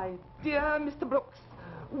 Andrews? My dear Mr. Brooks,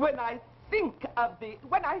 when I think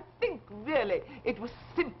really, it was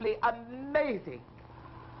simply amazing.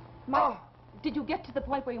 Did you get to the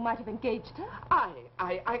point where you might have engaged her?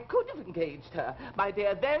 I could have engaged her. My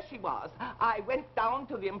dear, there she was. I went down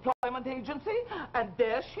to the employment agency, and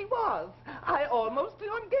there she was. I almost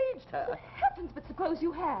engaged her. Heavens, but suppose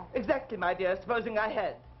you had. Exactly, my dear, supposing I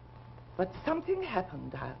had. But something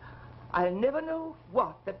happened. I'll never know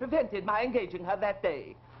what that prevented my engaging her that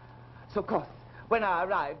day. So, of course, when I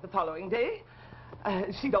arrived the following day,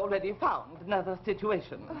 she'd already found another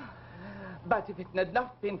situation. But if it had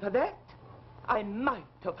not been for that, I might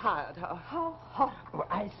have hired her. How horrible. Well,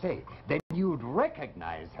 I say, then you'd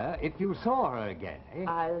recognize her if you saw her again, eh?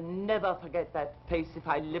 I'll never forget that face if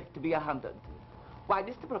I live to be 100. Why,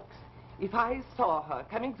 Mr. Brooks, if I saw her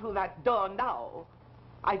coming through that door now,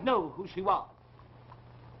 I'd know who she was.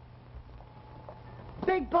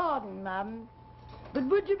 Beg pardon, ma'am, but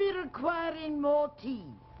would you be requiring more tea?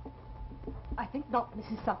 I think not,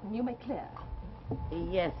 Mrs. Sutton. You may clear.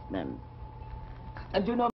 Yes, ma'am. And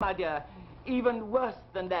you know, my dear, even worse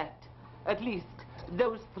than that, at least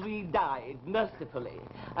those three died mercifully,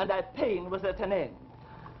 and their pain was at an end.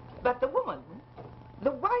 But the woman,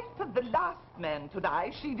 the wife of the last man to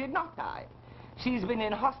die, she did not die. She's been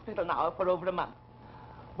in hospital now for over a month.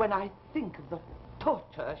 When I think of the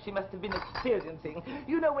torture she must have been experiencing,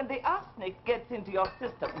 you know, when the arsenic gets into your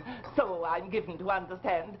system, so I'm given to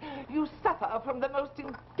understand, you suffer from the most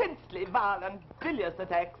intensely violent, bilious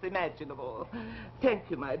attacks imaginable. Thank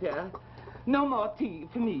you, my dear. No more tea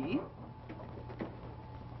for me.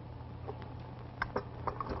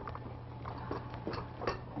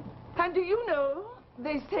 And do you know,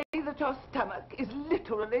 they say that your stomach is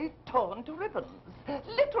literally torn to ribbons.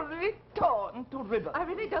 Literally torn to ribbons. I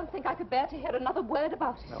really don't think I could bear to hear another word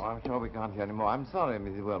about it. No, I'm sure we can't hear any more. I'm sorry,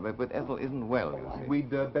 Mrs. Welbeck, but Ethel isn't well, you see. We'd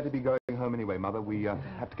better be going home anyway, Mother. We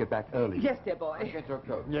have to get back early. Yes, dear boy. Get your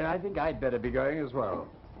coat. Yeah, I think I'd better be going as well.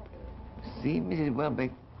 See, Mrs.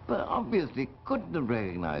 Welbeck, but obviously couldn't have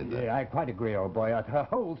recognized her. Yeah, I quite agree, old boy. The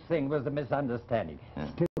whole thing was a misunderstanding.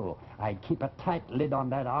 Still, I'd keep a tight lid on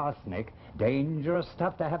that arsenic. Dangerous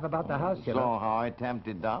stuff to have about the house, you know. Saw how I tamped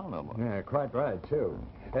it down, or what? Yeah, quite right, too.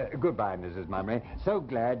 Goodbye, Mrs. Mummery. So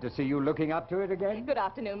glad to see you looking up to it again. Good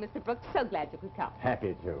afternoon, Mr. Brooks. So glad you could come.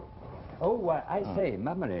 Happy to. Oh, I say,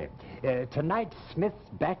 Mummery, tonight's Smith's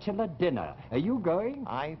bachelor dinner. Are you going?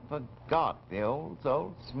 I forgot. The old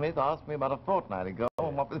soul Smith asked me about a fortnight ago,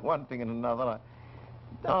 and what with one thing and another.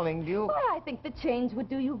 Darling, do you... Well, I think the change would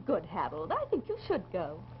do you good, Harold. I think you should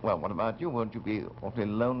go. Well, what about you? Won't you be awfully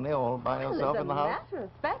lonely all by yourself in the house? As a matter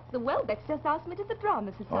of fact, the Welbecks just asked me to the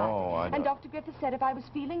Drama Society. Oh, I know. And Dr. Griffith said if I was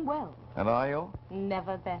feeling well. And are you?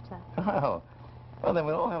 Never better. Oh. Well, then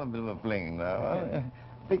we'll all have a bit of a fling now. Huh?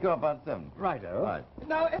 Pick you up about 7. Righto. Right.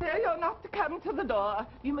 Now, you're not to come to the door.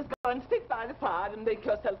 You must go and sit by the fire and make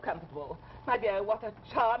yourself comfortable. My dear, what a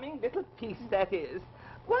charming little piece that is.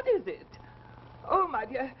 What is it? Oh, my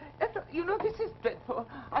dear, Ethel, you know, this is dreadful.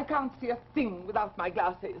 I can't see a thing without my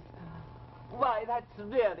glasses. Why, that's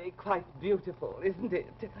really quite beautiful, isn't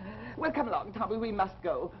it? Well, come along, Tommy, we must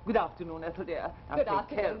go. Good afternoon, Ethel, dear. Now, Good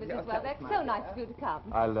take care afternoon, of Mrs. yourself, Welbeck. my So dear. nice of you to come.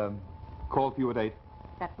 I'll call for you at 8.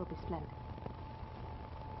 That will be splendid.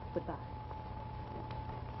 Goodbye.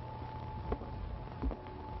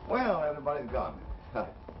 Well, everybody's gone.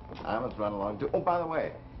 I must run along, too. Oh, by the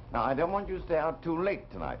way, now, I don't want you to stay out too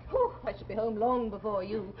late tonight. Whew, I should be home long before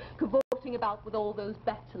you, cavorting about with all those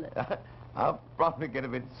bachelors. I'll probably get a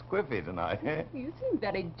bit squiffy tonight. You seem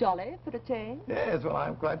very jolly for a change. Yes, well,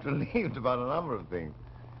 I'm quite relieved about a number of things.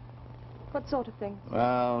 What sort of things?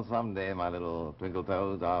 Well, someday, my little twinkle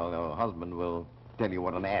toes, our husband will tell you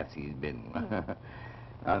what an ass he's been.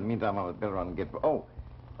 Meantime, I was better on and get... Oh,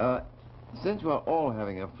 Since we're all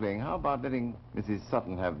having a fling, how about letting Mrs.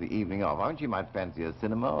 Sutton have the evening off? Aren't she might fancy a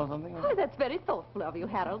cinema or something? Oh, that's very thoughtful of you,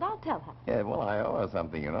 Harold. I'll tell her. Yeah, well, I owe her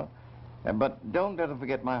something, you know. But don't let her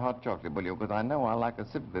forget my hot chocolate, will you? Because I know I'll like a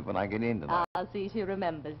sip of it when I get in tonight. I'll see she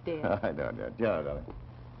remembers, dear. I don't know. Cheerio, darling.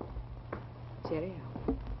 Cheerio.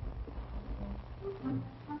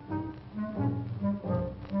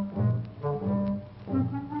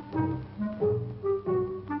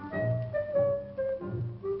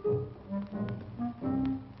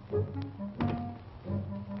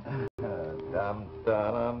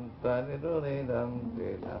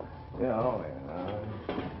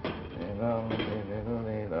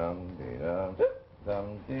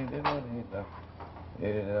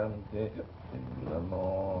 In the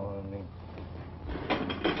morning.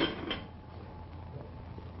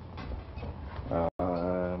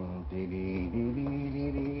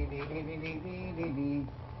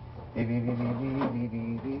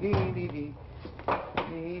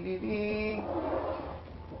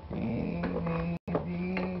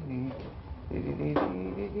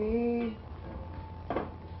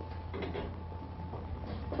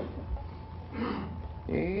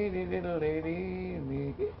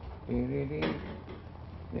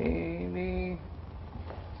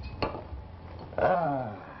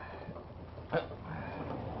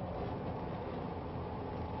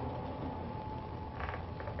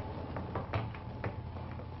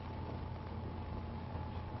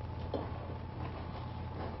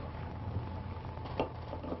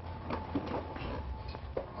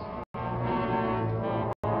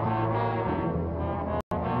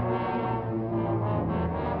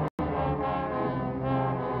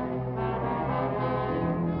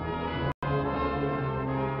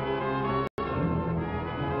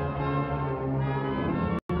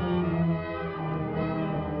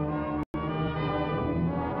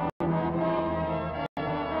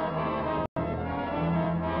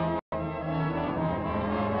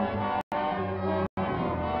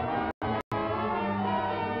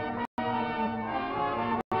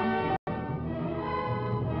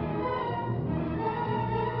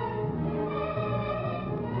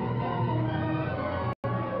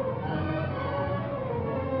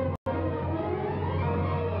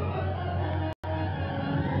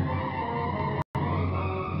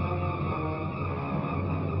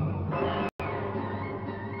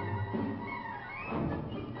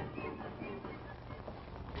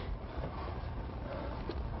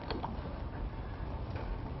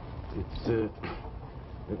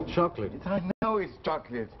 It's chocolate. I know it's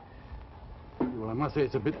chocolate. Well, I must say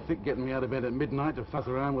it's a bit thick getting me out of bed at midnight to fuss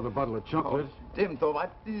around with a bottle of chocolate. Oh, Dimthorp,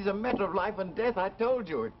 this is a matter of life and death. I told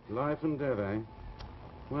you it. Life and death, eh?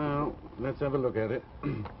 Well, let's have a look at it.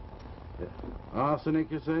 Arsenic,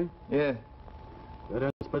 you say? Yeah. There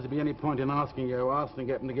don't suppose to be any point in asking you how arsenic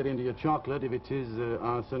happened to get into your chocolate if it is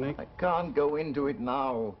arsenic. I can't go into it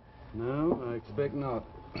now. No, I expect not.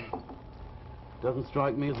 Doesn't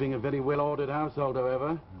strike me as being a very well-ordered household,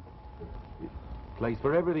 however. Place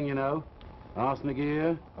for everything, you know. Arsenic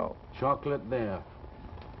here, chocolate there.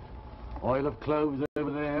 Oil of cloves over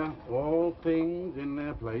there. All things in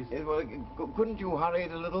their place. Yeah, well, couldn't you hurry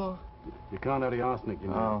it a little? You can't hurry arsenic, you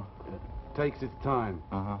know. Oh. It takes its time.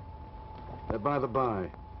 Uh-huh. By the by.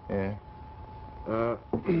 Yeah. I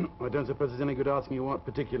don't suppose there's any good asking you what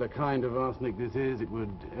particular kind of arsenic this is. It would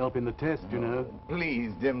help in the test, you know.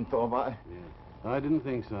 Please, Dimthorp, Yeah. I didn't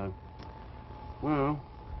think so. Well,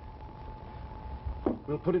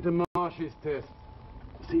 we'll put it to Marsh's test.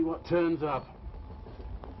 See what turns up.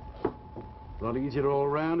 A lot easier all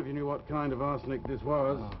round if you knew what kind of arsenic this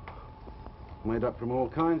was. Made up from all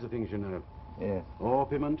kinds of things, you know. Yes.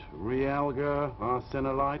 Orpiment, realgar,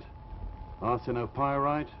 arsenolite,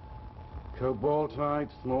 arsenopyrite, cobaltite,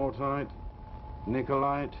 smaltite,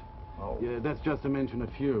 nicolite. Oh. Yeah, that's just to mention a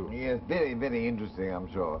few. Yes, very, very interesting,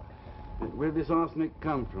 I'm sure. Where did this arsenic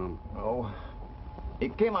come from? Oh,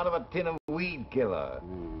 it came out of a tin of weed killer.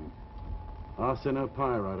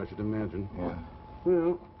 Arsenopyrite, I should imagine. Yeah.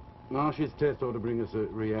 Well, Marsh's test ought to bring us a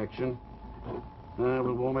reaction.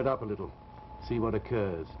 We'll warm it up a little, see what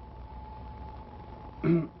occurs.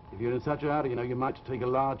 If you're in such a hurry, you know, you might take a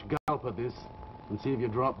large gulp of this and see if you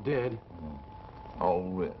drop dead. Oh,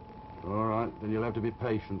 really? All right, then you'll have to be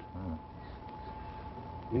patient.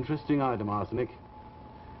 Interesting item, arsenic.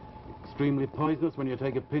 Extremely poisonous when you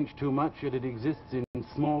take a pinch too much, yet it exists in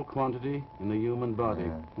small quantity in the human body.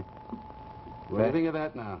 What do you think of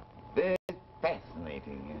that now? Very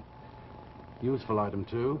fascinating. Useful item,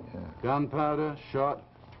 too. Yeah. Gunpowder, shot,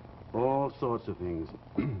 all sorts of things.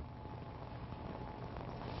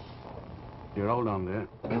 Here, hold on there.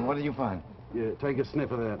 And what did you find? Yeah, take a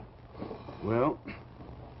sniff of that. Well,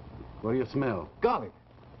 What do you smell? Garlic.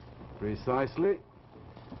 Precisely.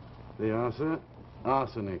 There you are, sir.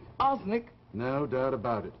 Arsenic. Arsenic? No doubt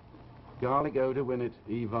about it. Garlic odor when it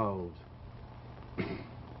evolves. You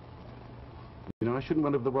know, I shouldn't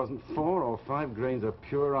wonder if there wasn't 4 or 5 grains of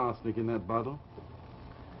pure arsenic in that bottle.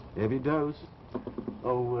 Heavy dose.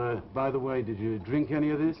 Oh, by the way, did you drink any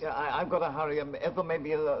of this? Yeah, I've got to hurry. Ethel may be...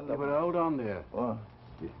 Yeah, but hold on there. What?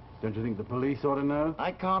 Don't you think the police ought to know?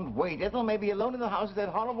 I can't wait. Ethel may be alone in the house with that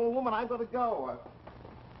horrible woman. I've got to go.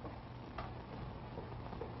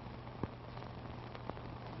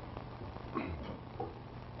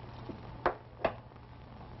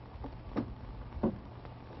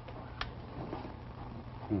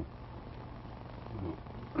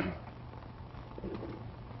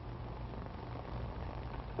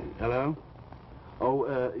 Hello?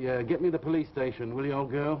 Oh, yeah, get me the police station, will you,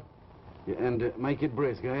 old girl? Yeah, and make it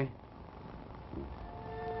brisk, eh?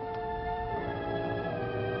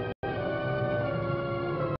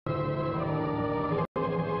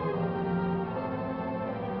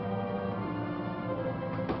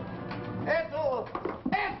 Ethel!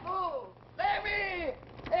 Ethel! Sammy!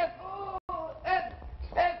 Ethel!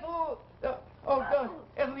 Ethel! Oh, God.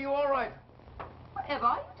 Ethel, you all right? Whatever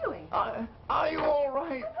are you doing? Are you all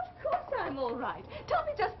right? Of course I'm all right.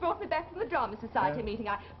 Tommy just brought me back from the Drama Society meeting.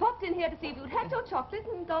 I popped in here to see if you'd had your chocolate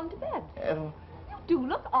and gone to bed. Ethel. You do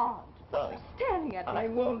look odd. Staring at me. I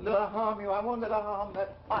won't let her harm you. I won't let her harm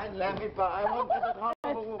that fine lammy pie. I won't let that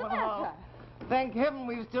horrible woman harm. Thank heaven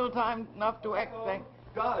we've still time enough to act.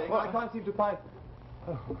 Darling, well, I can't seem to find...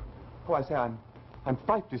 Oh, I say, I'm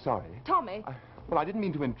frightfully sorry. Tommy. Well, I didn't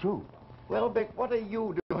mean to intrude. Welbeck, what are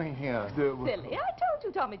you doing here? Silly. I told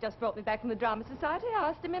you Tommy just brought me back from the Drama Society. I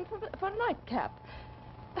asked him in for a nightcap.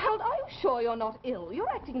 Harold, are you sure you're not ill? You're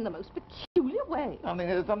acting in the most peculiar way. I mean,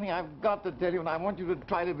 there's something I've got to tell you, and I want you to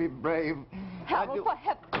try to be brave. Harold, for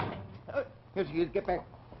heaven's sake. Here she is. Get back.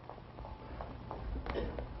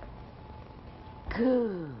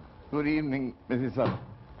 Good evening, Mrs. Sutton.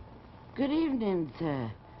 Good evening, sir.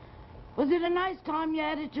 Was it a nice time you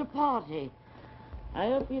had at your party? I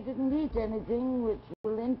hope you didn't eat anything which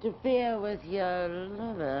will interfere with your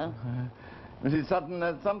liver. Mrs. Sutton,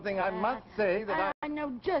 there's something I must say that I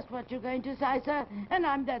know just what you're going to say, sir, and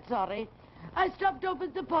I'm that sorry. I stopped off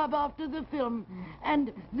at the pub after the film,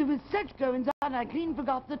 and there was such goings on, I clean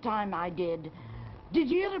forgot the time I did. Did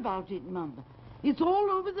you hear about it, Mum? It's all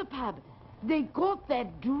over the pub. They caught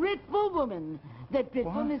that dreadful woman, that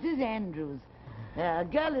dreadful Mrs. Andrews. A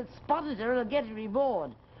girl that spotted her will get a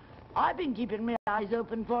reward. I've been keeping my eyes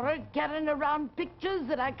open for her, carrying around pictures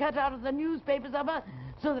that I cut out of the newspapers of her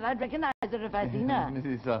so that I'd recognize her if I'd seen her.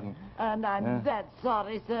 Mrs. Sutton. And I'm that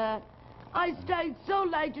sorry, sir. I stayed so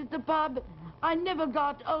late at the pub, I never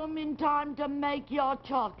got home in time to make your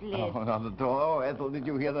chocolate. Oh, not at all. Oh, Ethel, did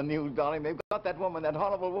you hear the news, darling? They've got that woman, that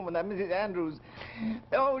horrible woman, that Mrs. Andrews.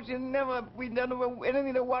 Oh, we never have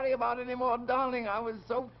anything to worry about anymore, darling. I was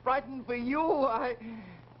so frightened for you.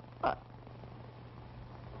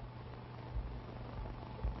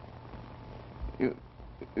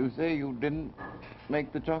 You say you didn't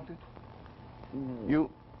make the chocolate? You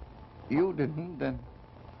didn't, then?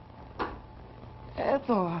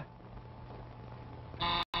 Ethel,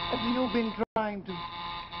 have you been trying to...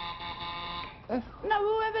 Now,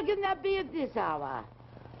 whoever can that be at this hour?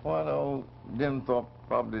 Well, old Dimthorp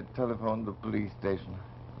probably telephoned the police station.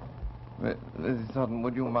 Mrs. Sutton,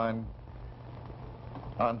 would you mind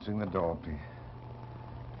answering the door, please?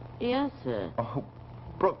 Yes, sir. Oh,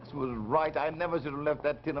 Brookes was right. I never should have left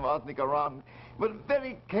that tin of arsenic around. But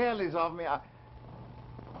very careless of me.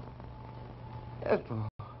 Ethel.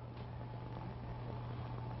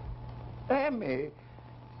 Sammy.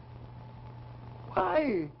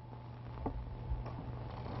 Why?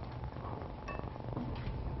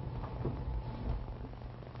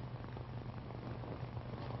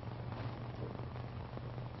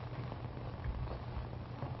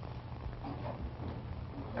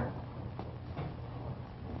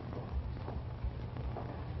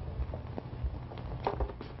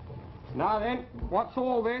 Now then, what's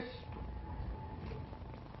all this?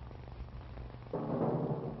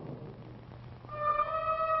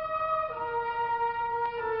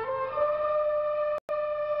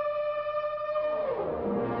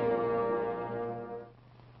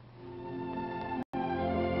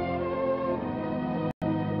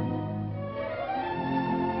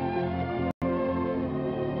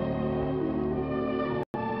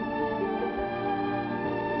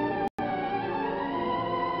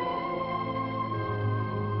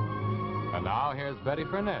 And now here's Betty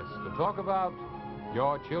Furness to talk about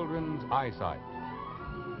your children's eyesight.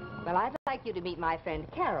 Well, I'd like you to meet my friend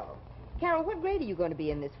Carol. Carol, what grade are you going to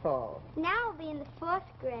be in this fall? Now I'll be in the 4th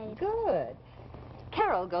grade. Good.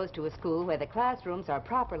 Carol goes to a school where the classrooms are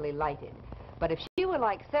properly lighted. But if she were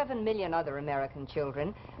like 7 million other American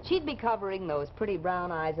children, she'd be covering those pretty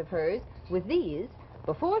brown eyes of hers with these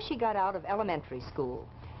before she got out of elementary school.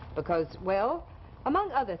 Because, well,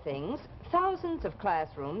 among other things, thousands of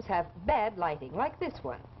classrooms have bad lighting, like this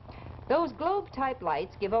one. Those globe-type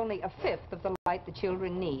lights give only 1/5 of the light the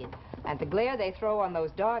children need, and the glare they throw on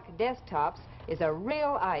those dark desktops is a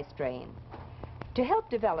real eye strain. To help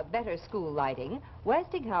develop better school lighting,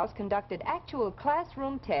 Westinghouse conducted actual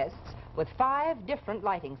classroom tests with 5 different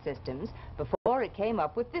lighting systems before it came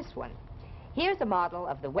up with this one. Here's a model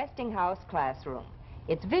of the Westinghouse classroom.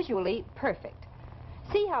 It's visually perfect.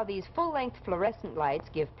 See how these full-length fluorescent lights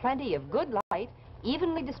give plenty of good light,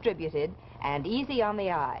 evenly distributed, and easy on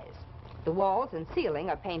the eyes. The walls and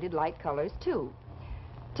ceiling are painted light colors, too.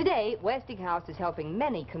 Today, Westinghouse is helping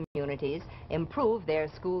many communities improve their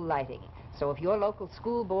school lighting. So if your local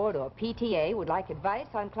school board or PTA would like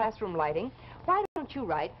advice on classroom lighting, why don't you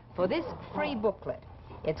write for this free booklet?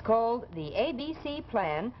 It's called the ABC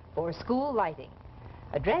Plan for School Lighting.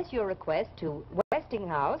 Address your request to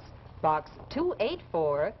Westinghouse, Box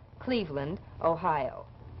 284, Cleveland, Ohio.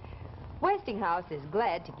 Westinghouse is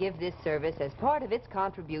glad to give this service as part of its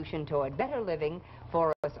contribution toward better living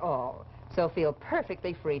for us all, so feel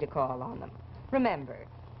perfectly free to call on them. Remember,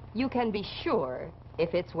 you can be sure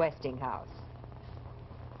if it's Westinghouse.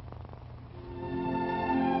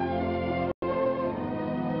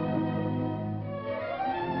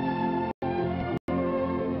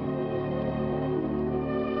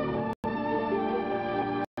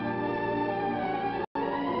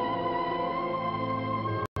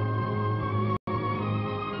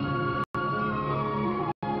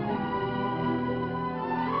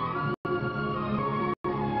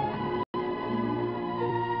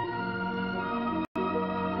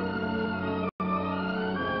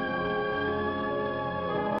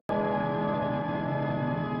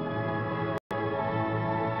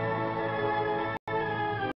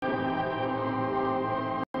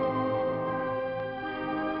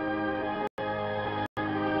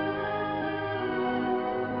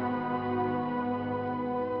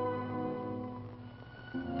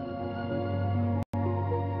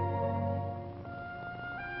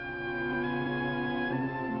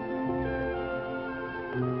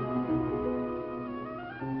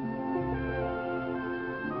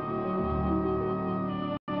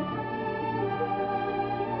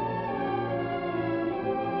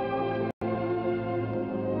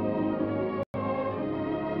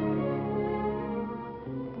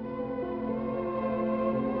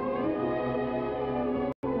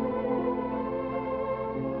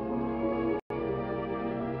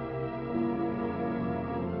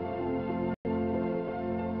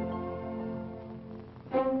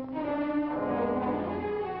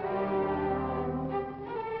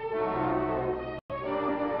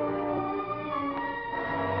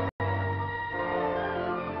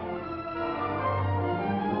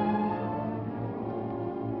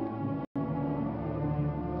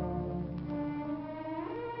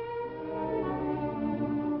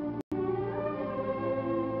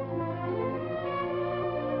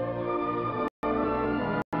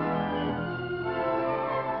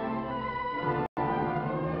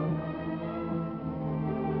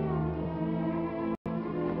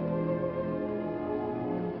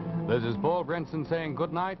 This is Paul Branson saying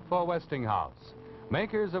goodnight for Westinghouse,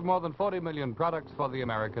 makers of more than 40 million products for the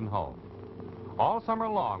American home. All summer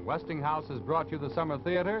long, Westinghouse has brought you the Summer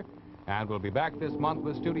Theater, and we'll be back this month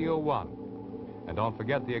with Studio One. And don't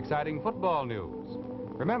forget the exciting football news.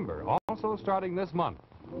 Remember, also starting this month,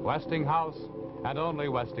 Westinghouse and only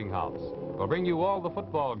Westinghouse will bring you all the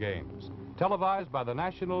football games, televised by the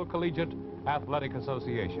National Collegiate Athletic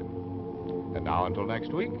Association. And now until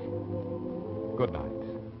next week, good night.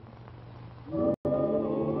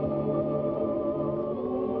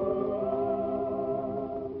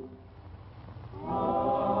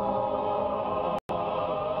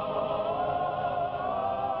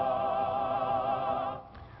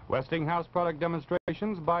 Westinghouse product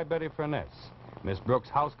demonstrations by Betty Furness. Miss Brooks'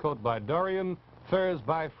 housecoat by Dorian, furs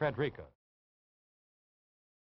by Frederica.